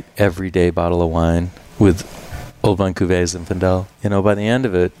great everyday bottle of wine with Old Vine Cuvées and Zinfandel, you know, by the end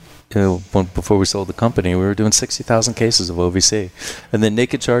of it, you know, before we sold the company, we were doing 60,000 cases of OVC. And then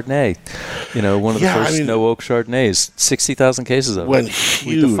Naked Chardonnay, you know, one of the first no oak Chardonnays, 60,000 cases of Went it.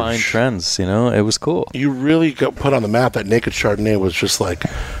 huge. We defined trends, you know, it was cool. You really got put on the map. That Naked Chardonnay was just like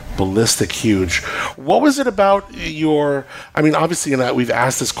ballistic huge. What was it about your, I mean, obviously, we've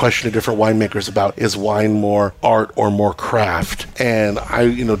asked this question to different winemakers about, is wine more art or more craft? And I,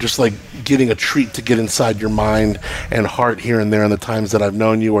 you know, just like getting a treat to get inside your mind and heart here and there in the times that I've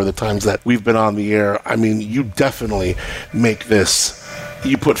known you or the times that we've been on the air. I mean, you definitely make this,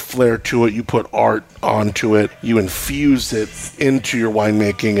 you put flair to it, you put art onto it, you infuse it into your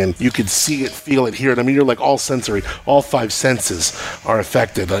winemaking, and you could see it, feel it, hear it. I mean, you're like all sensory, all five senses are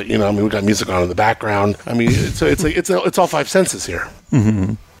affected. You know, I mean, we got music on in the background. I mean, it's all five senses here.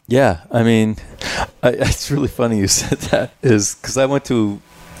 Mm-hmm. Yeah, I mean, it's really funny you said that, is because I went to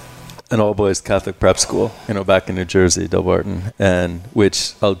an all-boys Catholic prep school, you know, back in New Jersey, Delbarton, and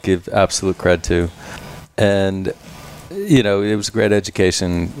which I'll give absolute cred to. And, you know, it was a great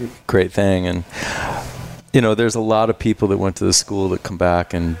education, great thing. And, you know, there's a lot of people that went to the school that come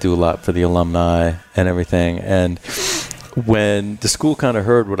back and do a lot for the alumni and everything. And when the school kind of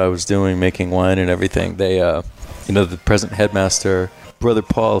heard what I was doing, making wine and everything, they, you know, the present headmaster, Brother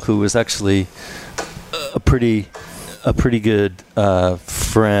Paul, who was actually a pretty good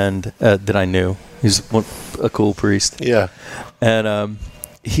friend that I knew. He's a cool priest. Yeah. And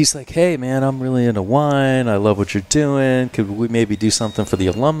he's like, hey, man, I'm really into wine. I love what you're doing. Could we maybe do something for the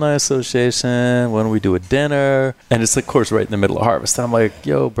Alumni Association? Why don't we do a dinner? And it's, of course, right in the middle of harvest. And I'm like,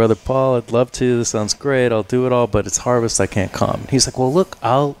 yo, Brother Paul, I'd love to. This sounds great. I'll do it all, but it's harvest. I can't come. He's like, well, look,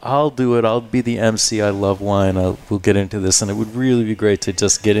 I'll do it. I'll be the MC. I love wine. We'll get into this. And it would really be great to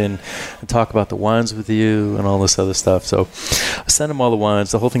just get in and talk about the wines with you and all this other stuff. So I send him all the wines.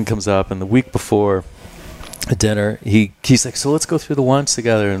 The whole thing comes up. And the week before dinner, he's like, so let's go through the wines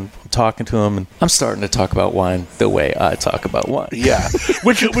together. And I'm talking to him, and I'm starting to talk about wine the way I talk about wine. Yeah,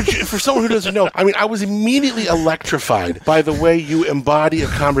 which for someone who doesn't know, I mean, I was immediately electrified by the way you embody a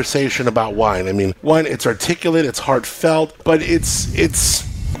conversation about wine. I mean, one, it's articulate, it's heartfelt, but it's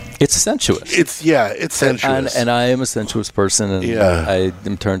It's sensuous. It's sensuous. And I am a sensuous person, and I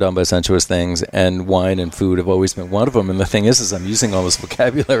am turned on by sensuous things, and wine and food have always been one of them. And the thing is I'm using all this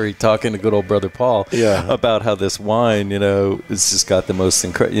vocabulary talking to good old brother Paul about how this wine, it's just got the most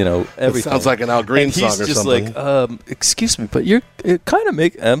incredible, everything. It sounds like an Al Green song or something. He's just like, excuse me, but you're kind of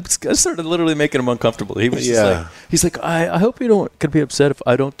I started literally making him uncomfortable. He was just like, he's like, I hope you don't could be upset if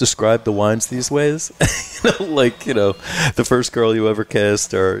I don't describe the wines these ways. The first girl you ever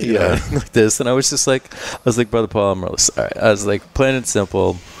kissed, or like this. And I was like, Brother Paul, I'm really sorry. I was like, plain and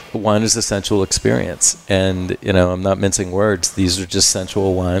simple, wine is a sensual experience. And, I'm not mincing words. These are just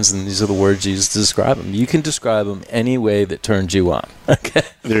sensual wines, and these are the words used to describe them. You can describe them any way that turns you on. Okay?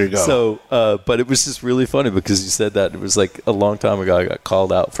 There you go. So, but it was just really funny because you said that. It was like a long time ago I got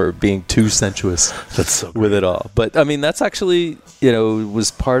called out for being too sensuous with it all. But, I mean, that's actually,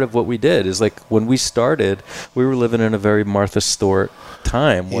 was part of what we did. Is like when we started, we were living in a very Martha Stewart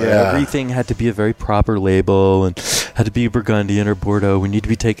time where everything had to be a very proper label and had to be Burgundian or Bordeaux. We need to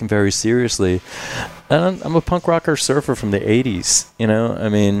be taken very seriously. And I'm a punk rocker surfer from the 80s. I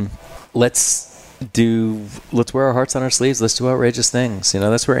mean, let's wear our hearts on our sleeves. Let's do outrageous things.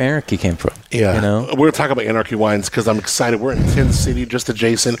 That's where anarchy came from. Yeah. We're going to talk about Anarchy Wines because I'm excited. We're in Tin City, just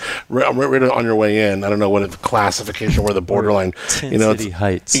adjacent. We're right on your way in. I don't know what the classification, where the borderline. Tin City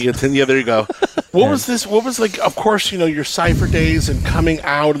Heights. Yeah, there you go. What was this? What was like? Of course, your Cypher days and coming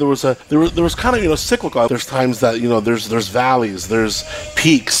out. There was kind of cyclical. There's times that there's valleys, there's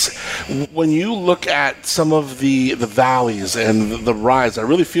peaks. When you look at some of the valleys and the rise, I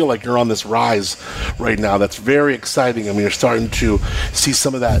really feel like you're on this rise right now. That's very exciting. I mean, you're starting to see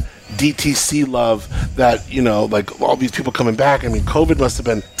some of that DTC love that, like all these people coming back. I mean, COVID must have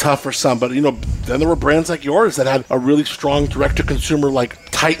been tough for some, but, then there were brands like yours that had a really strong direct-to-consumer,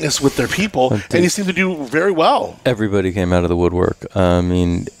 tightness with their people, and you seem to do very well. Everybody came out of the woodwork. I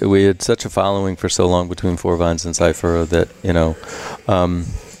mean, we had such a following for so long between Four Vines and Cypher that,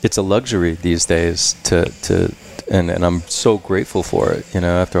 it's a luxury these days and I'm so grateful for it.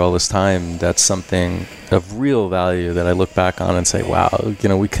 After all this time, that's something of real value that I look back on and say, wow,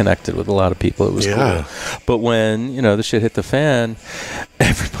 we connected with a lot of people. It was cool. But when, the shit hit the fan,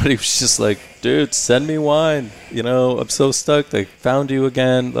 everybody was just like, dude, send me wine. I'm so stoked. I found you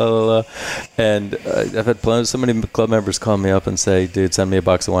again. Blah, blah, blah. And I've had so many club members call me up and say, dude, send me a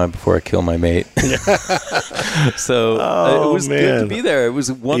box of wine before I kill my mate. So it was good to be there. It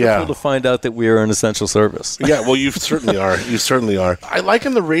was wonderful to find out that we are an essential service. Yeah, well, you certainly are. You certainly are. I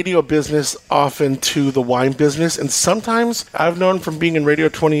liken the radio business often to the wine business, and sometimes I've known from being in radio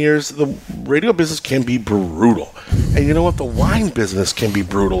 20 years, the radio business can be brutal. And you know what? The wine business can be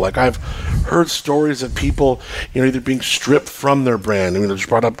brutal. Like, I've heard stories of people, either being stripped from their brand. I mean, I just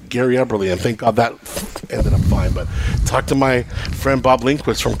brought up Gary Eberly, and thank God that ended up fine. But talk to my friend Bob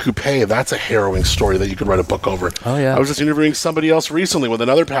Lindquist from Coupe. That's a harrowing story that you could write a book over. Oh, yeah. I was just interviewing somebody else recently with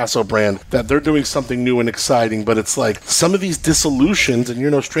another Paso brand that they're doing something new and exciting, but it's like some of these dissolutions, and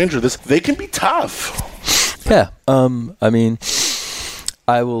you're no stranger to this, they can be tough. Yeah. I mean,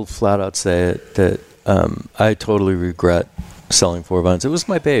 I will flat out say it that I totally regret selling Four Vines. It was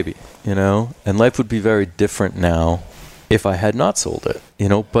my baby, and life would be very different now if I had not sold it,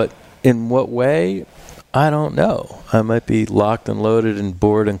 but in what way? I don't know. I might be locked and loaded and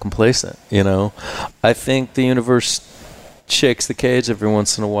bored and complacent, I think the universe shakes the cage every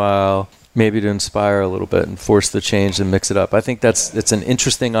once in a while, maybe to inspire a little bit and force the change and mix it up. I think it's an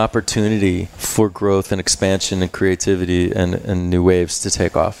interesting opportunity for growth and expansion and creativity and new waves to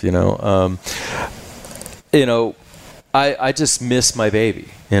take off, I just miss my baby,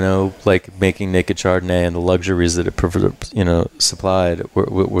 like making Naked Chardonnay and the luxuries that it supplied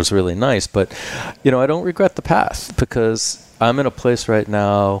was really nice. But, I don't regret the path because I'm in a place right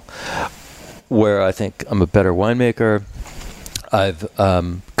now where I think I'm a better winemaker. I've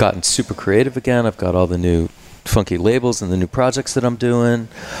gotten super creative again. I've got all the new funky labels and the new projects that I'm doing.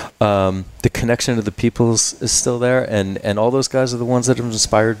 The connection to the people is still there, and all those guys are the ones that have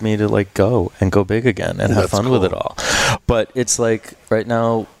inspired me to go big again and have fun with it all. But it's like right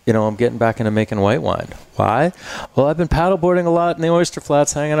now, I'm getting back into making white wine. Why? Well, I've been paddleboarding a lot in the oyster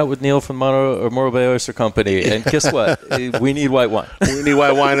flats, hanging out with Neil from Morro Bay Oyster Company, and guess what? We need white wine. We need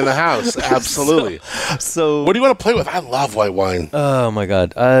white wine in the house. Absolutely. So what do you want to play with? I love white wine. Oh my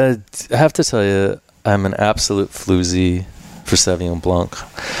God! I have to tell you, I'm an absolute floozy for Sauvignon Blanc.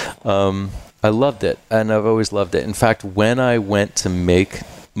 I loved it, and I've always loved it. In fact, when I went to make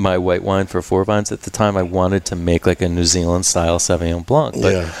my white wine for Four Vines. At the time, I wanted to make like a New Zealand style Sauvignon Blanc,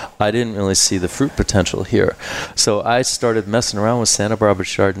 but I didn't really see the fruit potential here. So I started messing around with Santa Barbara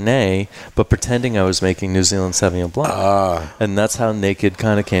Chardonnay, but pretending I was making New Zealand Sauvignon Blanc. And that's how Naked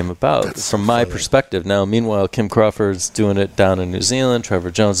kind of came about from my perspective. Now, meanwhile, Kim Crawford's doing it down in New Zealand.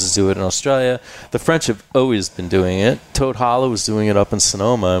 Trevor Jones is doing it in Australia. The French have always been doing it. Toad Hollow was doing it up in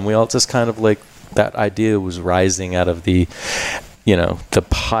Sonoma, and we all just kind of like, that idea was rising out of the, the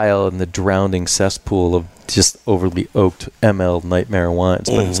pile and the drowning cesspool of just overly oaked ML nightmare wines.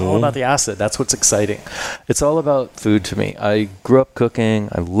 But it's all about the acid. That's what's exciting. It's all about food to me. I grew up cooking.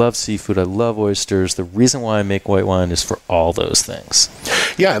 I love seafood. I love oysters. The reason why I make white wine is for all those things.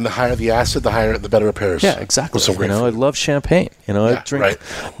 Yeah, and the higher the acid, the better it pairs. Yeah, exactly. I love champagne. I drink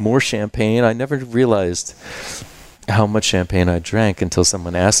more champagne. I never realized how much champagne I drank until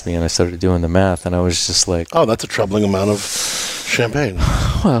someone asked me, and I started doing the math, and I was just like, oh, that's a troubling amount of champagne.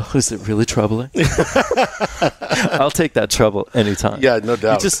 Well, is it really troubling? I'll take that trouble anytime. Yeah, no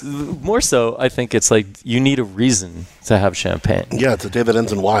doubt. Just more so, I think it's like you need a reason to have champagne. Yeah, it's a day that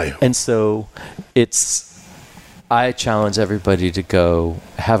ends in Y. And so I challenge everybody to go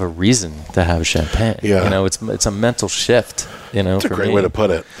have a reason to have champagne. Yeah. It's a mental shift. That's a great way to put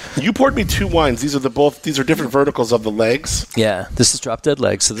it. You poured me two wines. These are different verticals of the legs. Yeah, this is Drop Dead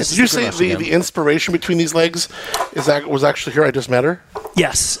Legs. So this Did you say the inspiration between these legs was actually here? I just met her.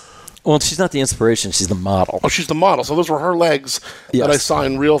 Yes. Well, she's not the inspiration. She's the model. Oh, she's the model. So those were her legs that I saw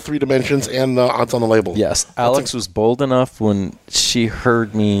in real 3 dimensions, and it's on the label. Yes. Alex was bold enough when she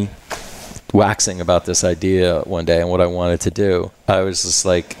heard me waxing about this idea one day and what I wanted to do. I was just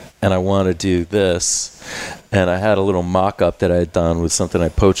like, and I want to do this. And I had a little mock-up that I had done with something I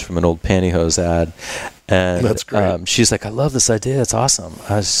poached from an old pantyhose ad. And that's great. She's like, I love this idea. It's awesome.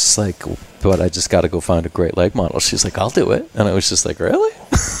 I was just like, but I just got to go find a great leg model. She's like, I'll do it. And I was just like, really?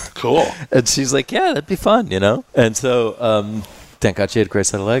 Cool. And she's like, yeah, that'd be fun, And so thank God she had a great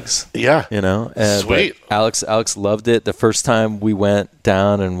set of legs. Yeah. And sweet. Alex loved it. The first time we went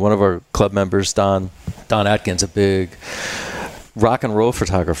down, and one of our club members, Don Atkins, a big rock and roll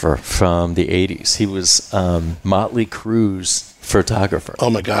photographer from the 80s. He was Motley Crue's photographer. Oh,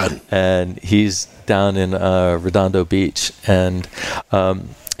 my God. And he's down in Redondo Beach. And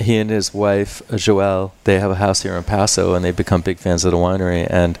he and his wife, Joelle, they have a house here in Paso, and they've become big fans of the winery.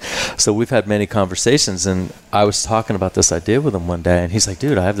 And so we've had many conversations, and I was talking about this idea with him one day, and he's like,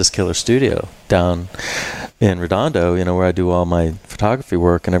 dude, I have this killer studio down in Redondo, where I do all my photography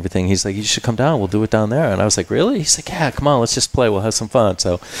work and everything. He's like, you should come down. We'll do it down there. And I was like, really? He's like, yeah, come on, let's just play. We'll have some fun.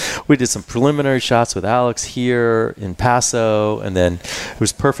 So we did some preliminary shots with Alex here in Paso, and then it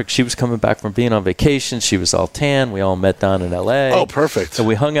was perfect. She was coming back from being on vacation. She was all tan. We all met down in L.A. Oh, perfect. So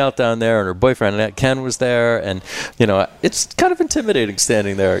we hung out down there, and her boyfriend, Ken, was there. And, it's kind of intimidating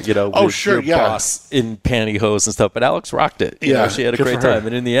standing there, with your boss in pantyhose and stuff. But Alex rocked it. Yeah, she had a great time.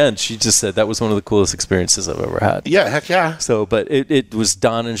 And in the end, she just said that was one of the coolest experiences I've ever had. Yeah, heck yeah. So, but it was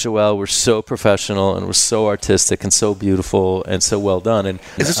Don and Joelle were so professional and were so artistic and so beautiful and so well done. And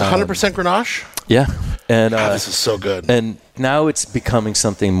is this 100% Grenache? Yeah. And this is so good. And now it's becoming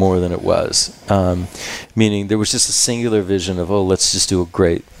something more than it was. Meaning there was just a singular vision of, let's just do a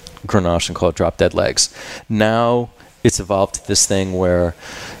great Grenache and call it Drop Dead Legs. Now it's evolved to this thing where,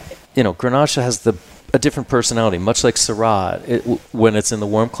 Grenache has a different personality, much like Syrah. When it's in the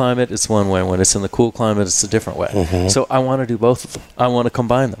warm climate, it's one way. When it's in the cool climate, it's a different way. Mm-hmm. So I want to do both of them. I want to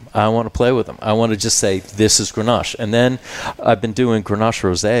combine them. I want to play with them. I want to just say, this is Grenache. And then I've been doing Grenache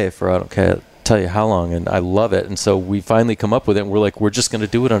Rosé for, I don't care, tell you how long, and I love it. And so we finally come up with it, and we're just going to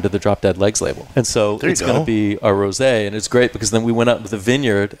do it under the Drop Dead Legs label. And so it's going to be our rosé, and it's great because then we went out with the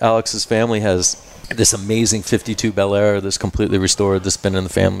vineyard. Alex's family has this amazing 52 Bel Air that's completely restored, that's been in the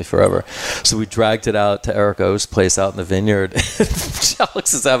family forever. So we dragged it out to Eric O's place out in the vineyard.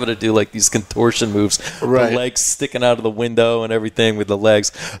 Alex is having to do like these contortion moves, right. The legs sticking out of the window and everything with the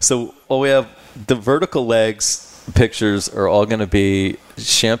legs. So we have the vertical legs pictures are all going to be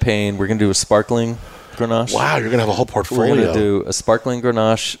champagne. We're going to do a sparkling Grenache. Wow, you're going to have a whole portfolio. We're going to do a sparkling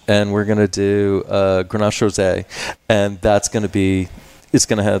Grenache, and we're going to do a Grenache Rosé, and that's going to be. It's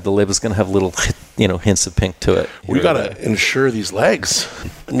going to have the label's going to have little, hints of pink to it. We got to insure these legs.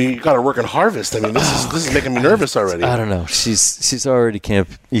 I mean, you got to work in harvest. I mean, this is making me nervous already. I don't know. She's already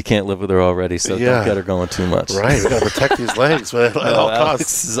you can't live with her already, so don't get her going too much. Right, we got to protect these legs at all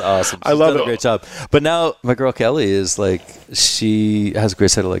costs. This is awesome. I love it. A great job. But now my girl Kelly is like, she has a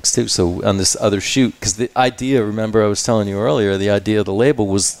great set of legs too. So on this other shoot, because the idea, remember I was telling you earlier, the idea of the label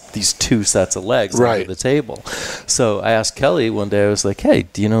was these two sets of legs under the table. So I asked Kelly one day. I was like, hey,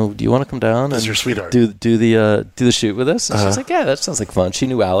 do you want to come down and your sweetheart. do the shoot with us? And she was like, yeah, that sounds like fun. She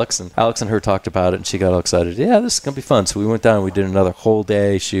knew knew Alex, and her talked about it, and she got all excited. Yeah, this is going to be fun. So we went down and we did another whole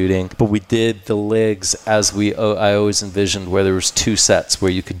day shooting. But we did the ligs as I always envisioned, where there was 2 sets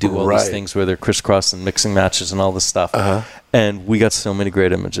where you could do all these things where they're crisscross and mixing matches and all this stuff. And we got so many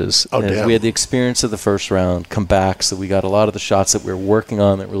great images. We had the experience of the first round come back, so we got a lot of the shots that we were working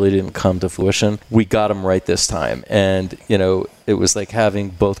on that really didn't come to fruition. We got them right this time. And, it was like having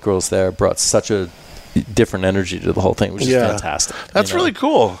both girls there brought such a different energy to the whole thing, which is fantastic. That's really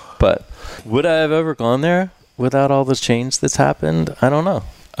cool. But would I have ever gone there without all the change that's happened? I don't know.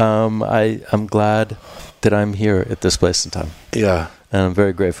 I'm glad that I'm here at this place in time. Yeah. And I'm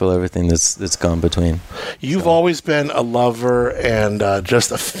very grateful for everything that's gone between. You've always been a lover and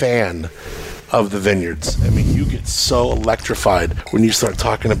just a fan of the vineyards. I mean, you get so electrified when you start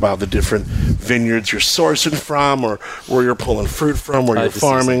talking about the different vineyards you're sourcing from, or where you're pulling fruit from, where you're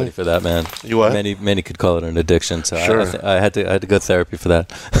farming. For that, man. You what? Many could call it an addiction. So sure. I had to go to therapy for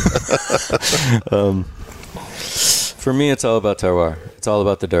that. For me, it's all about terroir. It's all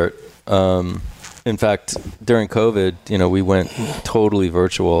about the dirt. In fact, during COVID, we went totally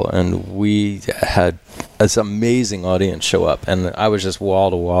virtual, and we had this amazing audience show up, and I was just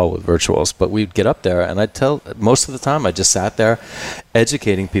wall to wall with virtuals. But we'd get up there, and most of the time I just sat there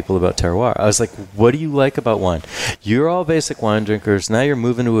educating people about terroir. I was like, what do you like about wine? You're all basic wine drinkers. Now you're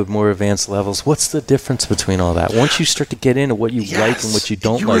moving to more advanced levels. What's the difference between all that? Once you start to get into what you like and what you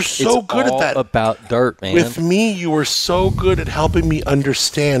don't like, so it's good all at that. About dirt, man. With me, you were so good at helping me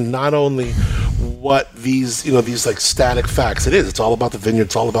understand not only what these like static facts it's all about the vineyard,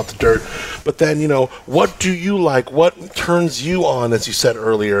 it's all about the dirt, but then what do you like, what turns you on, as you said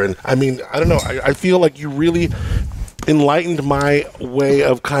earlier. And I mean, I don't know, I feel like you really enlightened my way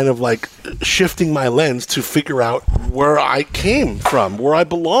of kind of like shifting my lens to figure out where I came from, where I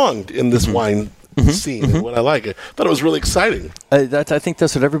belonged in this wine scene and what I like. I thought it was really exciting. I think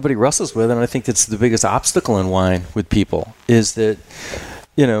that's what everybody wrestles with, and I think that's the biggest obstacle in wine with people is that,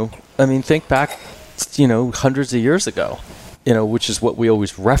 think back, hundreds of years ago, which is what we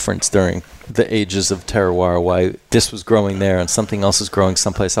always reference during the ages of terroir, why this was growing there and something else is growing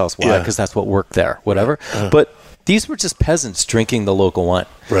someplace else. Why? Because that's what worked there, whatever. But these were just peasants drinking the local wine.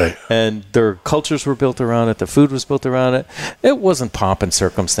 Right. And their cultures were built around it. The food was built around it. It wasn't pomp and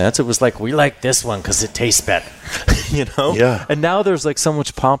circumstance. It was like, we like this one because it tastes better, Yeah. And now there's like so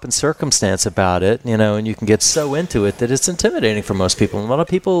much pomp and circumstance about it, and you can get so into it that it's intimidating for most people. And a lot of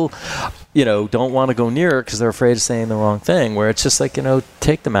people, don't want to go near it because they're afraid of saying the wrong thing, where it's just like,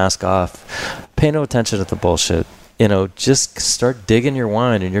 take the mask off. Pay no attention to the bullshit. Just start digging your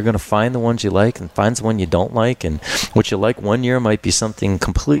wine, and you're going to find the ones you like and find the one you don't like. And what you like one year might be something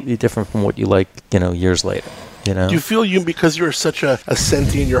completely different from what you like, years later. Do you feel because you're such a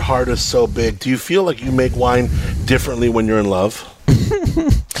sentient, your heart is so big, do you feel like you make wine differently when you're in love?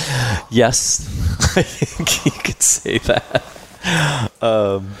 Yes, I think you could say that.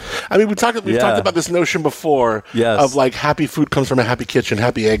 We've talked about this notion before of like happy food comes from a happy kitchen,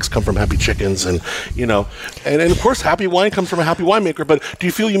 happy eggs come from happy chickens, and and of course happy wine comes from a happy winemaker. But do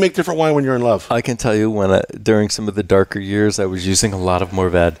you feel you make different wine when you're in love? I can tell you during some of the darker years I was using a lot of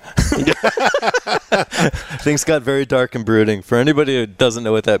Mourvedre. Things got very dark and brooding. For anybody who doesn't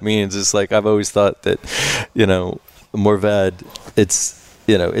know what that means, it's like I've always thought that Mourvedre,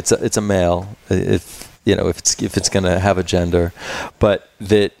 it's a male. If it's going to have a gender, but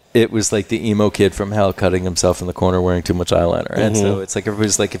that it was like the emo kid from hell cutting himself in the corner wearing too much eyeliner. And so it's like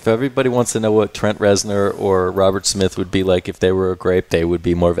everybody's like, if everybody wants to know what Trent Reznor or Robert Smith would be like if they were a grape, they would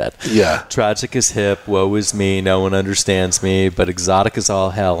be Mourvedre. Yeah. Tragic is hip, woe is me, no one understands me, but exotic is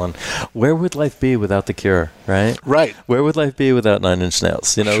all hell. And where would life be without The Cure, right? Right. Where would life be without Nine Inch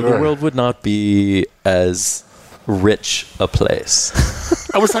Nails? The world would not be as rich a place.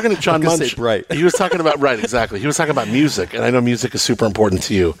 I was talking to John Munch. Right. He was talking about exactly. He was talking about music, and I know music is super important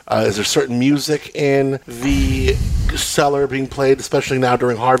to you. Is there certain music in the cellar being played, especially now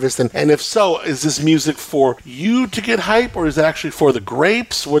during harvest? And if so, is this music for you to get hype, or is it actually for the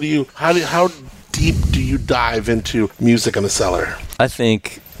grapes? How deep do you dive into music in the cellar? I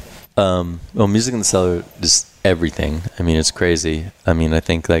think, music in the cellar is everything. I mean, it's crazy. I mean, I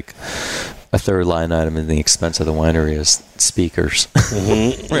think like a third line item in the expense of the winery is speakers.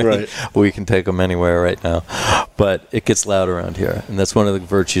 Right. We can take them anywhere right now. But it gets loud around here. And that's one of the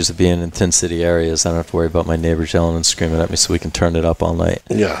virtues of being in thin city areas. I don't have to worry about my neighbors yelling and screaming at me, so we can turn it up all night.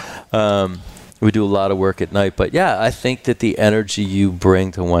 Yeah. We do a lot of work at night. But yeah, I think that the energy you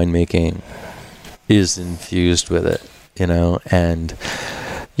bring to winemaking is infused with it, and,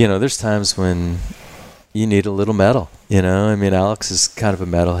 there's times when you need a little metal, you know? I mean, Alex is kind of a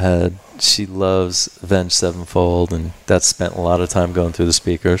metalhead. She loves Avenged Sevenfold, and that's spent a lot of time going through the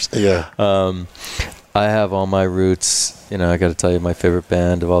speakers. Yeah. I have all my roots. You know, I got to tell you, my favorite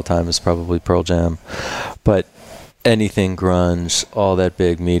band of all time is probably Pearl Jam. But anything grunge, all that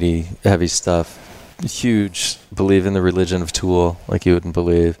big, meaty, heavy stuff, huge, believe in the religion of Tool like you wouldn't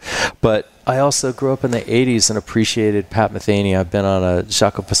believe. But I also grew up in the 80s and appreciated Pat Metheny. I've been on a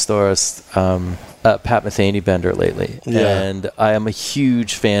Jaco Pastorius Pat Metheny bender lately. Yeah. And I am a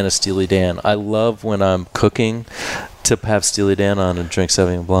huge fan of Steely Dan. I love when I'm cooking to have Steely Dan on and drink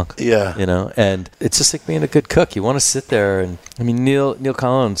Sauvignon Blanc. Yeah. You know, and it's just like being a good cook. You want to sit there and, I mean, Neil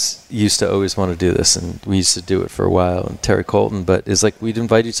Collins used to always want to do this, and we used to do it for a while, and Terry Colton, but it's like we'd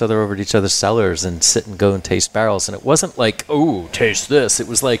invite each other over to each other's cellars and sit and go and taste barrels, and it wasn't like, oh, taste this. It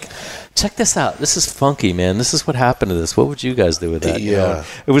was like, check this out. This is funky, man. This is what happened to this. What would you guys do with that? Yeah. You know?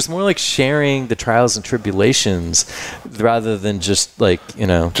 It was more like sharing the trials and tribulations rather than just like, you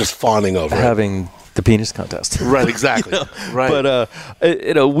know, Just fawning over it. having the penis contest. Right, exactly. Right. But,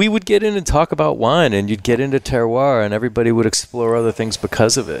 you know, we would get in and talk about wine, and you'd get into terroir, and everybody would explore other things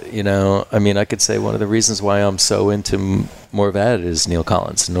because of it, you know? I mean, I could say one of the reasons why I'm so into Morvad is Neil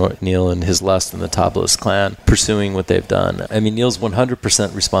Collins. Neil and his Lust and the Tablas Clan pursuing what they've done. I mean, Neil's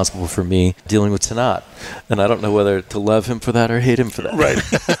 100% responsible for me dealing with Tanat, and I don't know whether to love him for that or hate him for that.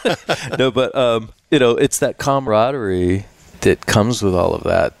 Right. No, but, you know, it's that camaraderie that comes with all of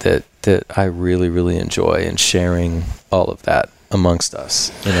that I really, really enjoy, and sharing all of that amongst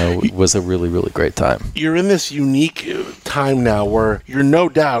us, you know, was a really, really great time. You're in this unique time now where you're no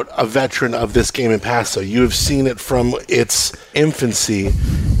doubt a veteran of this game in Paso. You have seen it from its infancy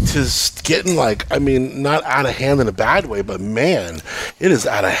to getting, like, I mean, not out of hand in a bad way, but man, it is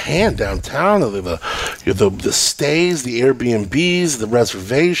out of hand downtown. The stays, the Airbnbs, the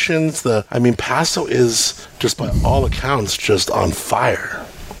reservations, I mean, Paso is just by all accounts just on fire.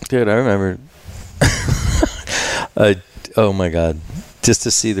 Dude, I remember, oh my God, just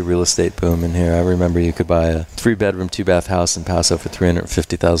to see the real estate boom in here. I remember you could buy a 3-bedroom, 2-bath house in Paso for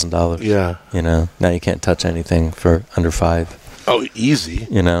 $350,000. Yeah. You know, now you can't touch anything for under $5. Oh, easy.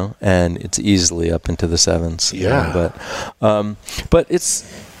 You know, and it's easily up into the 7s. Yeah. You know, but it's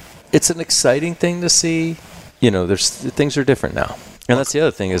an exciting thing to see. You know, things are different now. And that's the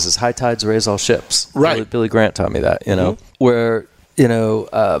other thing is high tides raise all ships. Right. Billy Grant taught me that, you know, where, you know,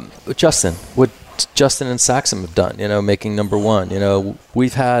 what Justin and Saxon have done, you know, making number one. You know,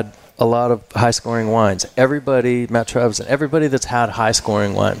 we've had a lot of high-scoring wines. Everybody, Matt Treves, and everybody that's had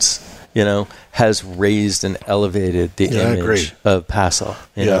high-scoring wines, you know, has raised and elevated the image of Paso,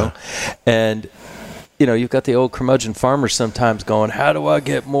 you know. And, you know, you've got the old curmudgeon farmers sometimes going, how do I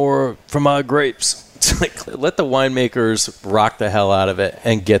get more from my grapes? It's like, let the winemakers rock the hell out of it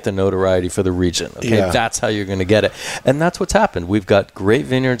and get the notoriety for the region. Okay, that's how you're going to get it, and that's what's happened. We've got great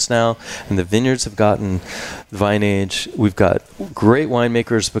vineyards now, and the vineyards have gotten vine age. We've got great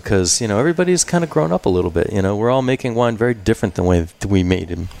winemakers because, you know, everybody's kind of grown up a little bit. You know, we're all making wine very different than the way we made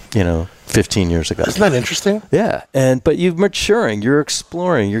him, you know, 15 years ago. Isn't that interesting? Yeah, but you're maturing, you're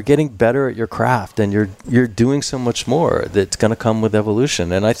exploring, you're getting better at your craft, and you're doing so much more that's going to come with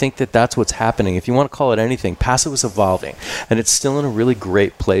evolution. And I think that's what's happening. If you want to call it anything, Paso is evolving, and it's still in a really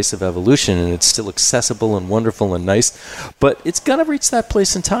great place of evolution, and it's still accessible and wonderful and nice. But it's going to reach that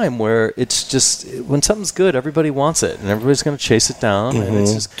place in time where it's just, when something's good, everybody wants it, and everybody's going to chase it down. And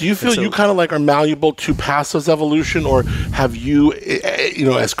it's just, do you feel you kind of like are malleable to Paso's evolution, or have you, you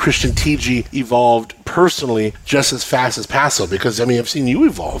know, as Christian TG, evolved personally just as fast as Paso? Because, I mean, I've seen you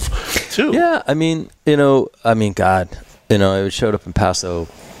evolve too. Yeah, God, you know, I showed up in Paso,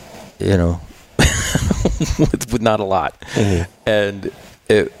 you know, with not a lot. And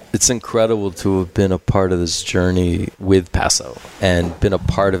it's incredible to have been a part of this journey with Paso and been a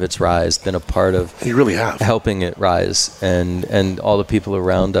part of its rise, been a part of You really have. helping it rise, and all the people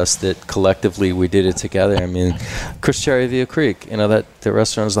around us that collectively we did it together. I mean, Chris Cherry Via Creek, you know, that the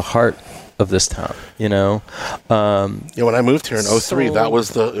restaurant is the heart of this town, you know. Yeah, when I moved here in 03, it was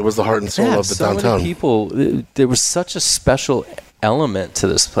the heart and soul of the downtown. Many people, there was such a special element to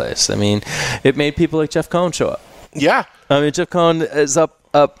this place. I mean, it made people like Jeff Cohn show up. Yeah. I mean, Jeff Cohn is up,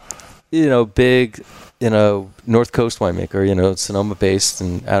 you know, big, you know, North Coast winemaker, you know, Sonoma-based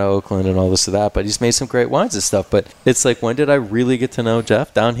and out of Oakland and all this and that. But he's made some great wines and stuff. But it's like, when did I really get to know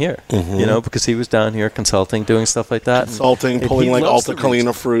Jeff? Down here, you know, because he was down here consulting, doing stuff like that. Consulting, pulling like Alta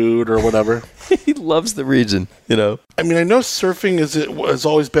Colina fruit or whatever. He loves the region, you know. I mean, I know surfing has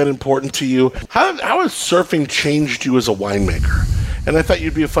always been important to you. How has surfing changed you as a winemaker? And I thought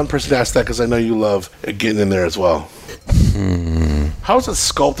you'd be a fun person to ask that because I know you love getting in there as well. How has it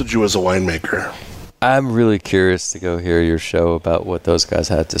sculpted you as a winemaker? I'm really curious to go hear your show about what those guys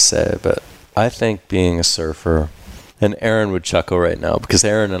had to say, but I think being a surfer, and Aaron would chuckle right now because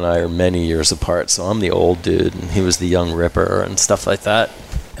Aaron and I are many years apart, so I'm the old dude and he was the young ripper and stuff like that.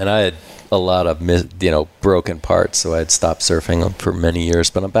 And I had a lot of broken parts, so I had stopped surfing for many years,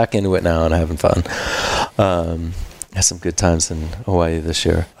 but I'm back into it now and having fun. Had some good times in Hawaii this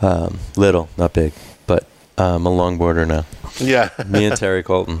year. Little, not big, but I'm a longboarder now. Yeah. Me and Terry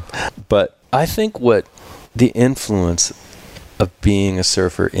Colton. But I think what the influence of being a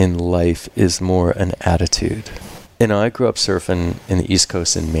surfer in life is more an attitude. I grew up surfing in the East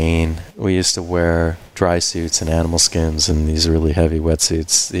Coast in Maine. We used to wear dry suits and animal skins and these really heavy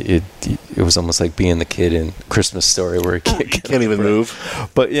wetsuits. It was almost like being the kid in Christmas Story where you can't even move.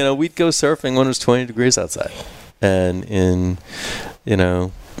 But, we'd go surfing when it was 20 degrees outside and in,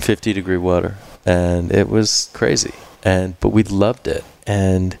 50-degree water. And it was crazy. But we loved it.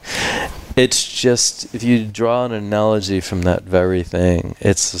 And it's just, if you draw an analogy from that very thing,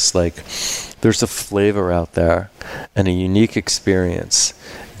 it's just like there's a flavor out there and a unique experience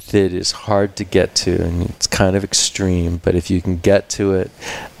that is hard to get to, and it's kind of extreme, but if you can get to it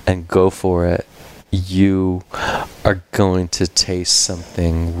and go for it, you are going to taste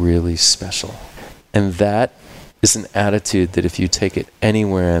something really special. And that is an attitude that if you take it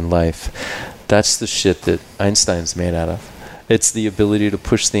anywhere in life, that's the shit that Einstein's made out of. It's the ability to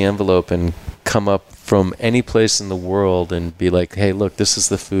push the envelope and come up from any place in the world and be like, hey, look, this is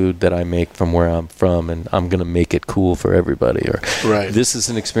the food that I make from where I'm from, and I'm going to make it cool for everybody. Or this is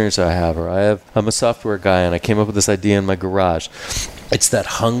an experience I have. Or I'm a software guy, and I came up with this idea in my garage. It's that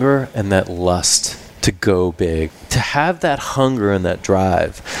hunger and that lust to go big, to have that hunger and that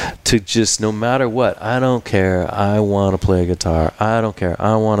drive to just, no matter what, I don't care, I want to play guitar, I don't care,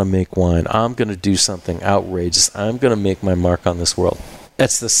 I want to make wine, I'm going to do something outrageous, I'm going to make my mark on this world.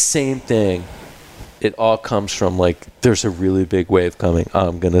 That's the same thing. It all comes from there's a really big wave coming,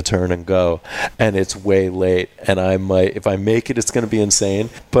 I'm going to turn and go, and it's way late, and I might, if I make it, it's going to be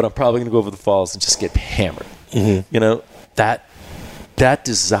insane, but I'm probably going to go over the falls and just get hammered. Mm-hmm. That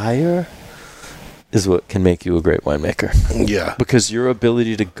desire is what can make you a great winemaker. Yeah. Because your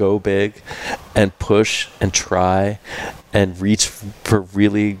ability to go big and push and try and reach for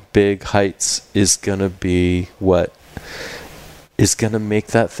really big heights is going to be what is going to make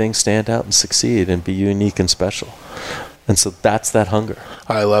that thing stand out and succeed and be unique and special. And so that's that hunger.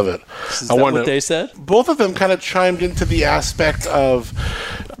 I love it. Is that what they said? Both of them kind of chimed into the aspect of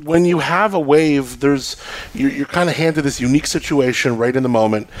when you have a wave, you're kind of handed this unique situation right in the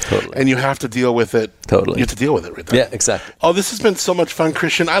moment, and you have to deal with it. Totally. You have to deal with it right there. Yeah, exactly. Oh, this has been so much fun,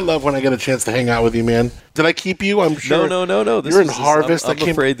 Christian. I love when I get a chance to hang out with you, man. Did I keep you? I'm sure. No. You're in Harvest. I'm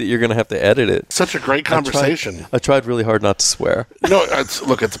afraid that you're going to have to edit it. Such a great conversation. I tried really hard not to swear. No,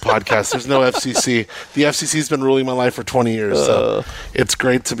 look, it's a podcast. There's no FCC. The FCC's been ruling my life for 20 years, so it's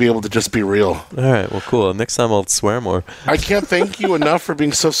great to be able to just be real. All right, well, cool. Next time I'll swear more. I can't thank you enough for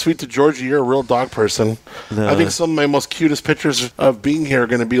being so sweet to Georgie. You're a real dog person. No. I think some of my most cutest pictures of being here are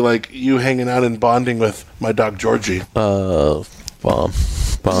going to be like you hanging out and bonding with my dog Georgie. Bomb.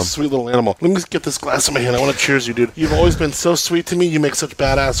 He's a sweet little animal. Let me just get this glass in my hand. I want to cheers you, dude. You've always been so sweet to me. You make such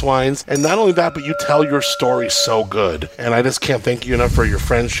badass wines. And not only that, but you tell your story so good. And I just can't thank you enough for your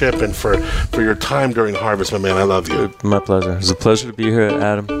friendship and for your time during Harvest, my man. I love you. My pleasure. It was a pleasure to be here,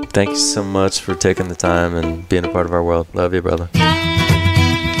 Adam. Thank you so much for taking the time and being a part of our world. Love you, brother.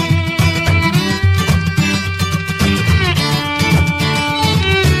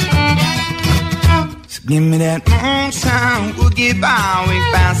 Give me that moonshine, we'll get by. We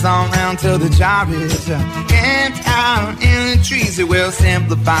pass on round till the job is camped out in the trees. It will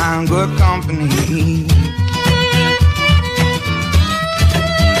simplify good company.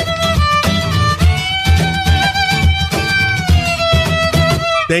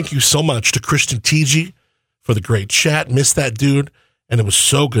 Thank you so much to Christian Teege for the great chat. Missed that dude, and it was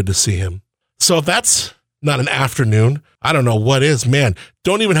so good to see him. So if that's not an afternoon, I don't know what is, man.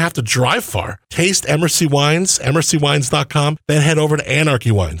 Don't even have to drive far. Taste Emercy Wines, emercywines.com, then head over to Anarchy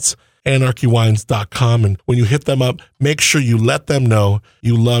Wines, anarchywines.com. And when you hit them up, make sure you let them know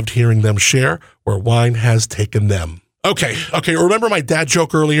you loved hearing them share where wine has taken them. Okay. Remember my dad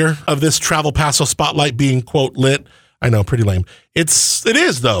joke earlier of this Travel Paso spotlight being, quote, lit? I know, pretty lame. It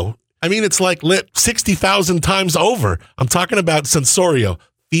is, though. I mean, it's like lit 60,000 times over. I'm talking about Sensorio,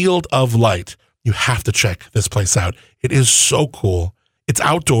 Field of Light. You have to check this place out. It is so cool. It's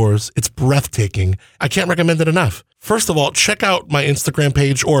outdoors. It's breathtaking. I can't recommend it enough. First of all, check out my Instagram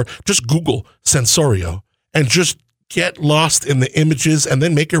page or just Google Sensorio and just get lost in the images and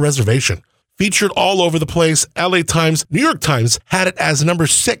then make your reservation. Featured all over the place, LA Times, New York Times had it as number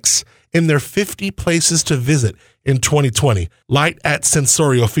 6 in their 50 places to visit in 2020. Light at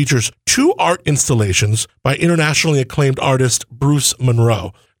Sensorio features 2 art installations by internationally acclaimed artist Bruce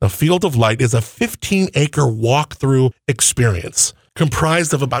Monroe. The Field of Light is a 15-acre walk-through experience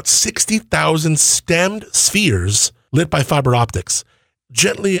comprised of about 60,000 stemmed spheres lit by fiber optics,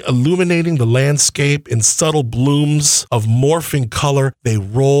 gently illuminating the landscape in subtle blooms of morphing color. They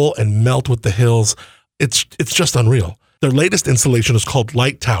roll and melt with the hills. It's just unreal. Their latest installation is called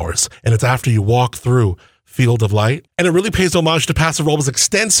Light Towers, and it's after you walk through Field of Light. And it really pays homage to Paso Robles'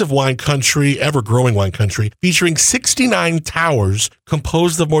 extensive wine country, ever-growing wine country, featuring 69 towers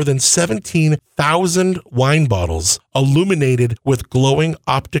composed of more than 17,000 wine bottles illuminated with glowing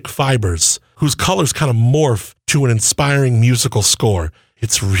optic fibers whose colors kind of morph to an inspiring musical score.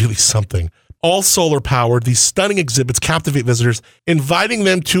 It's really something. All solar powered, these stunning exhibits captivate visitors, inviting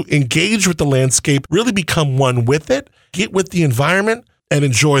them to engage with the landscape, really become one with it, get with the environment, and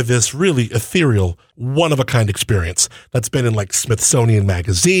enjoy this really ethereal, one-of-a-kind experience that's been in like Smithsonian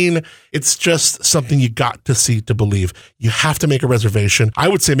Magazine. It's just something you got to see to believe. You have to make a reservation. I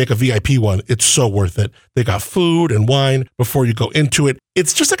would say make a VIP one. It's so worth it. They got food and wine before you go into it.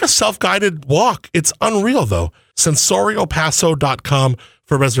 It's just like a self-guided walk. It's unreal, though. SensoriOPaso.com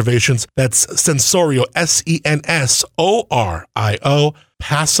for reservations. That's Sensorio, SENSORIO,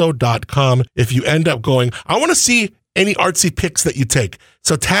 Paso.com. If you end up going, I want to see any artsy pics that you take.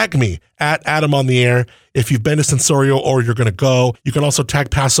 So tag me at Adam on the Air if you've been to Sensorio or you're going to go. You can also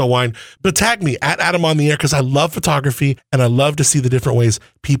tag Paso Wine, but tag me at Adam on the Air because I love photography and I love to see the different ways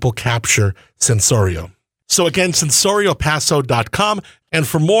people capture Sensorio. So again, SensoriOPaso.com. And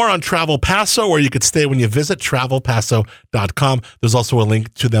for more on Travel Paso, where you could stay when you visit, TravelPaso.com. There's also a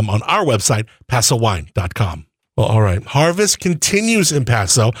link to them on our website, PasoWine.com. Well, all right. Harvest continues in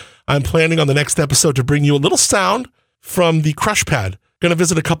Paso. I'm planning on the next episode to bring you a little sound from the Crush Pad. Going to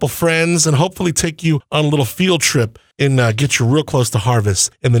visit a couple friends and hopefully take you on a little field trip and get you real close to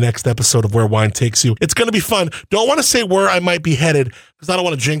Harvest in the next episode of Where Wine Takes You. It's going to be fun. Don't want to say where I might be headed because I don't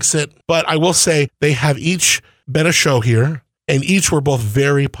want to jinx it, but I will say they have each been a show here and each were both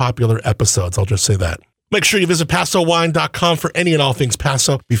very popular episodes. I'll just say that. Make sure you visit PasoWine.com for any and all things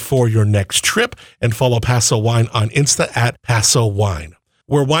Paso before your next trip and follow Paso Wine on Insta at Paso Wine.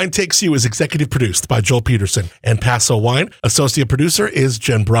 Where Wine Takes You is executive produced by Joel Peterson and Paso Wine. Associate producer is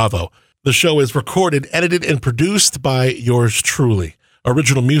Jen Bravo. The show is recorded, edited, and produced by yours truly.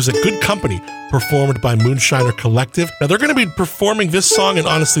 Original music, Good Company, performed by Moonshiner Collective. Now, they're going to be performing this song, and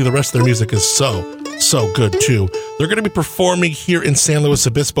honestly, the rest of their music is so good, too. They're going to be performing here in San Luis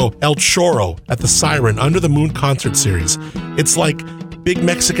Obispo, El Choro, at the Siren, under the Moon Concert Series. It's like big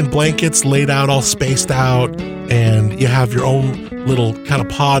Mexican blankets laid out, all spaced out, and you have your own little kind of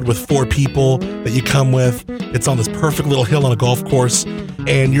pod with 4 people that you come with. It's on this perfect little hill on a golf course,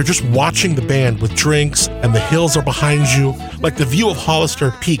 and you're just watching the band with drinks, and the hills are behind you, like the view of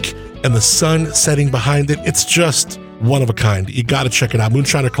Hollister Peak and the sun setting behind it. It's just one of a kind. You got to check it out.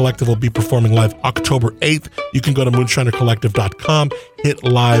 Moonshiner Collective will be performing live October 8th. You can go to moonshinercollective.com, hit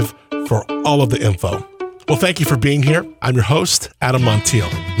live for all of the info. Well, thank you for being here. I'm your host, Adam Montiel.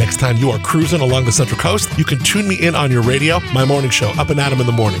 Next time you are cruising along the Central Coast, you can tune me in on your radio. My morning show, Up and Adam in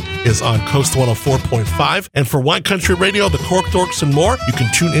the Morning, is on Coast 104.5. And for Wine Country Radio, the Cork Dorks, and more, you can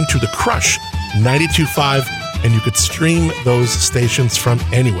tune into The Crush 92.5, and you could stream those stations from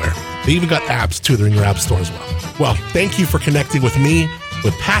anywhere. They even got apps, too. They're in your app store as well. Well, thank you for connecting with me,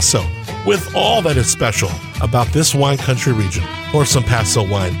 with Paso, with all that is special about this wine country region. Pour some Paso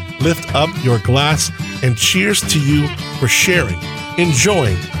wine. Lift up your glass and cheers to you for sharing,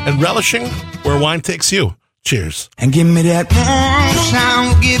 enjoying, and relishing where wine takes you. Cheers. And give me that moonshine,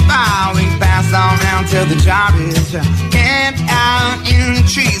 we'll get by. We can pass on down till the job is camped out in the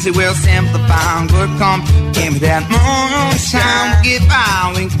trees. It will simplify good company. Give me that moonshine, we'll get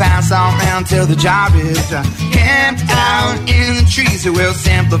by. We can pass on down till the job is camped out in the trees. It will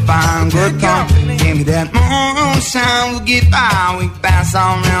simplify good company. Give me that moonshine, we'll get by. We can pass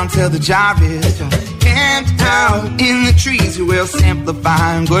on down till the job is camped out in the trees. It will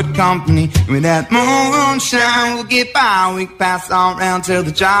simplify good company. Give me that moonshine, we'll get by. We pass on round till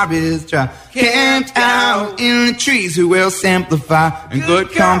the job is dry. Camped out in the trees, who will simplify in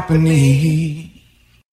good company.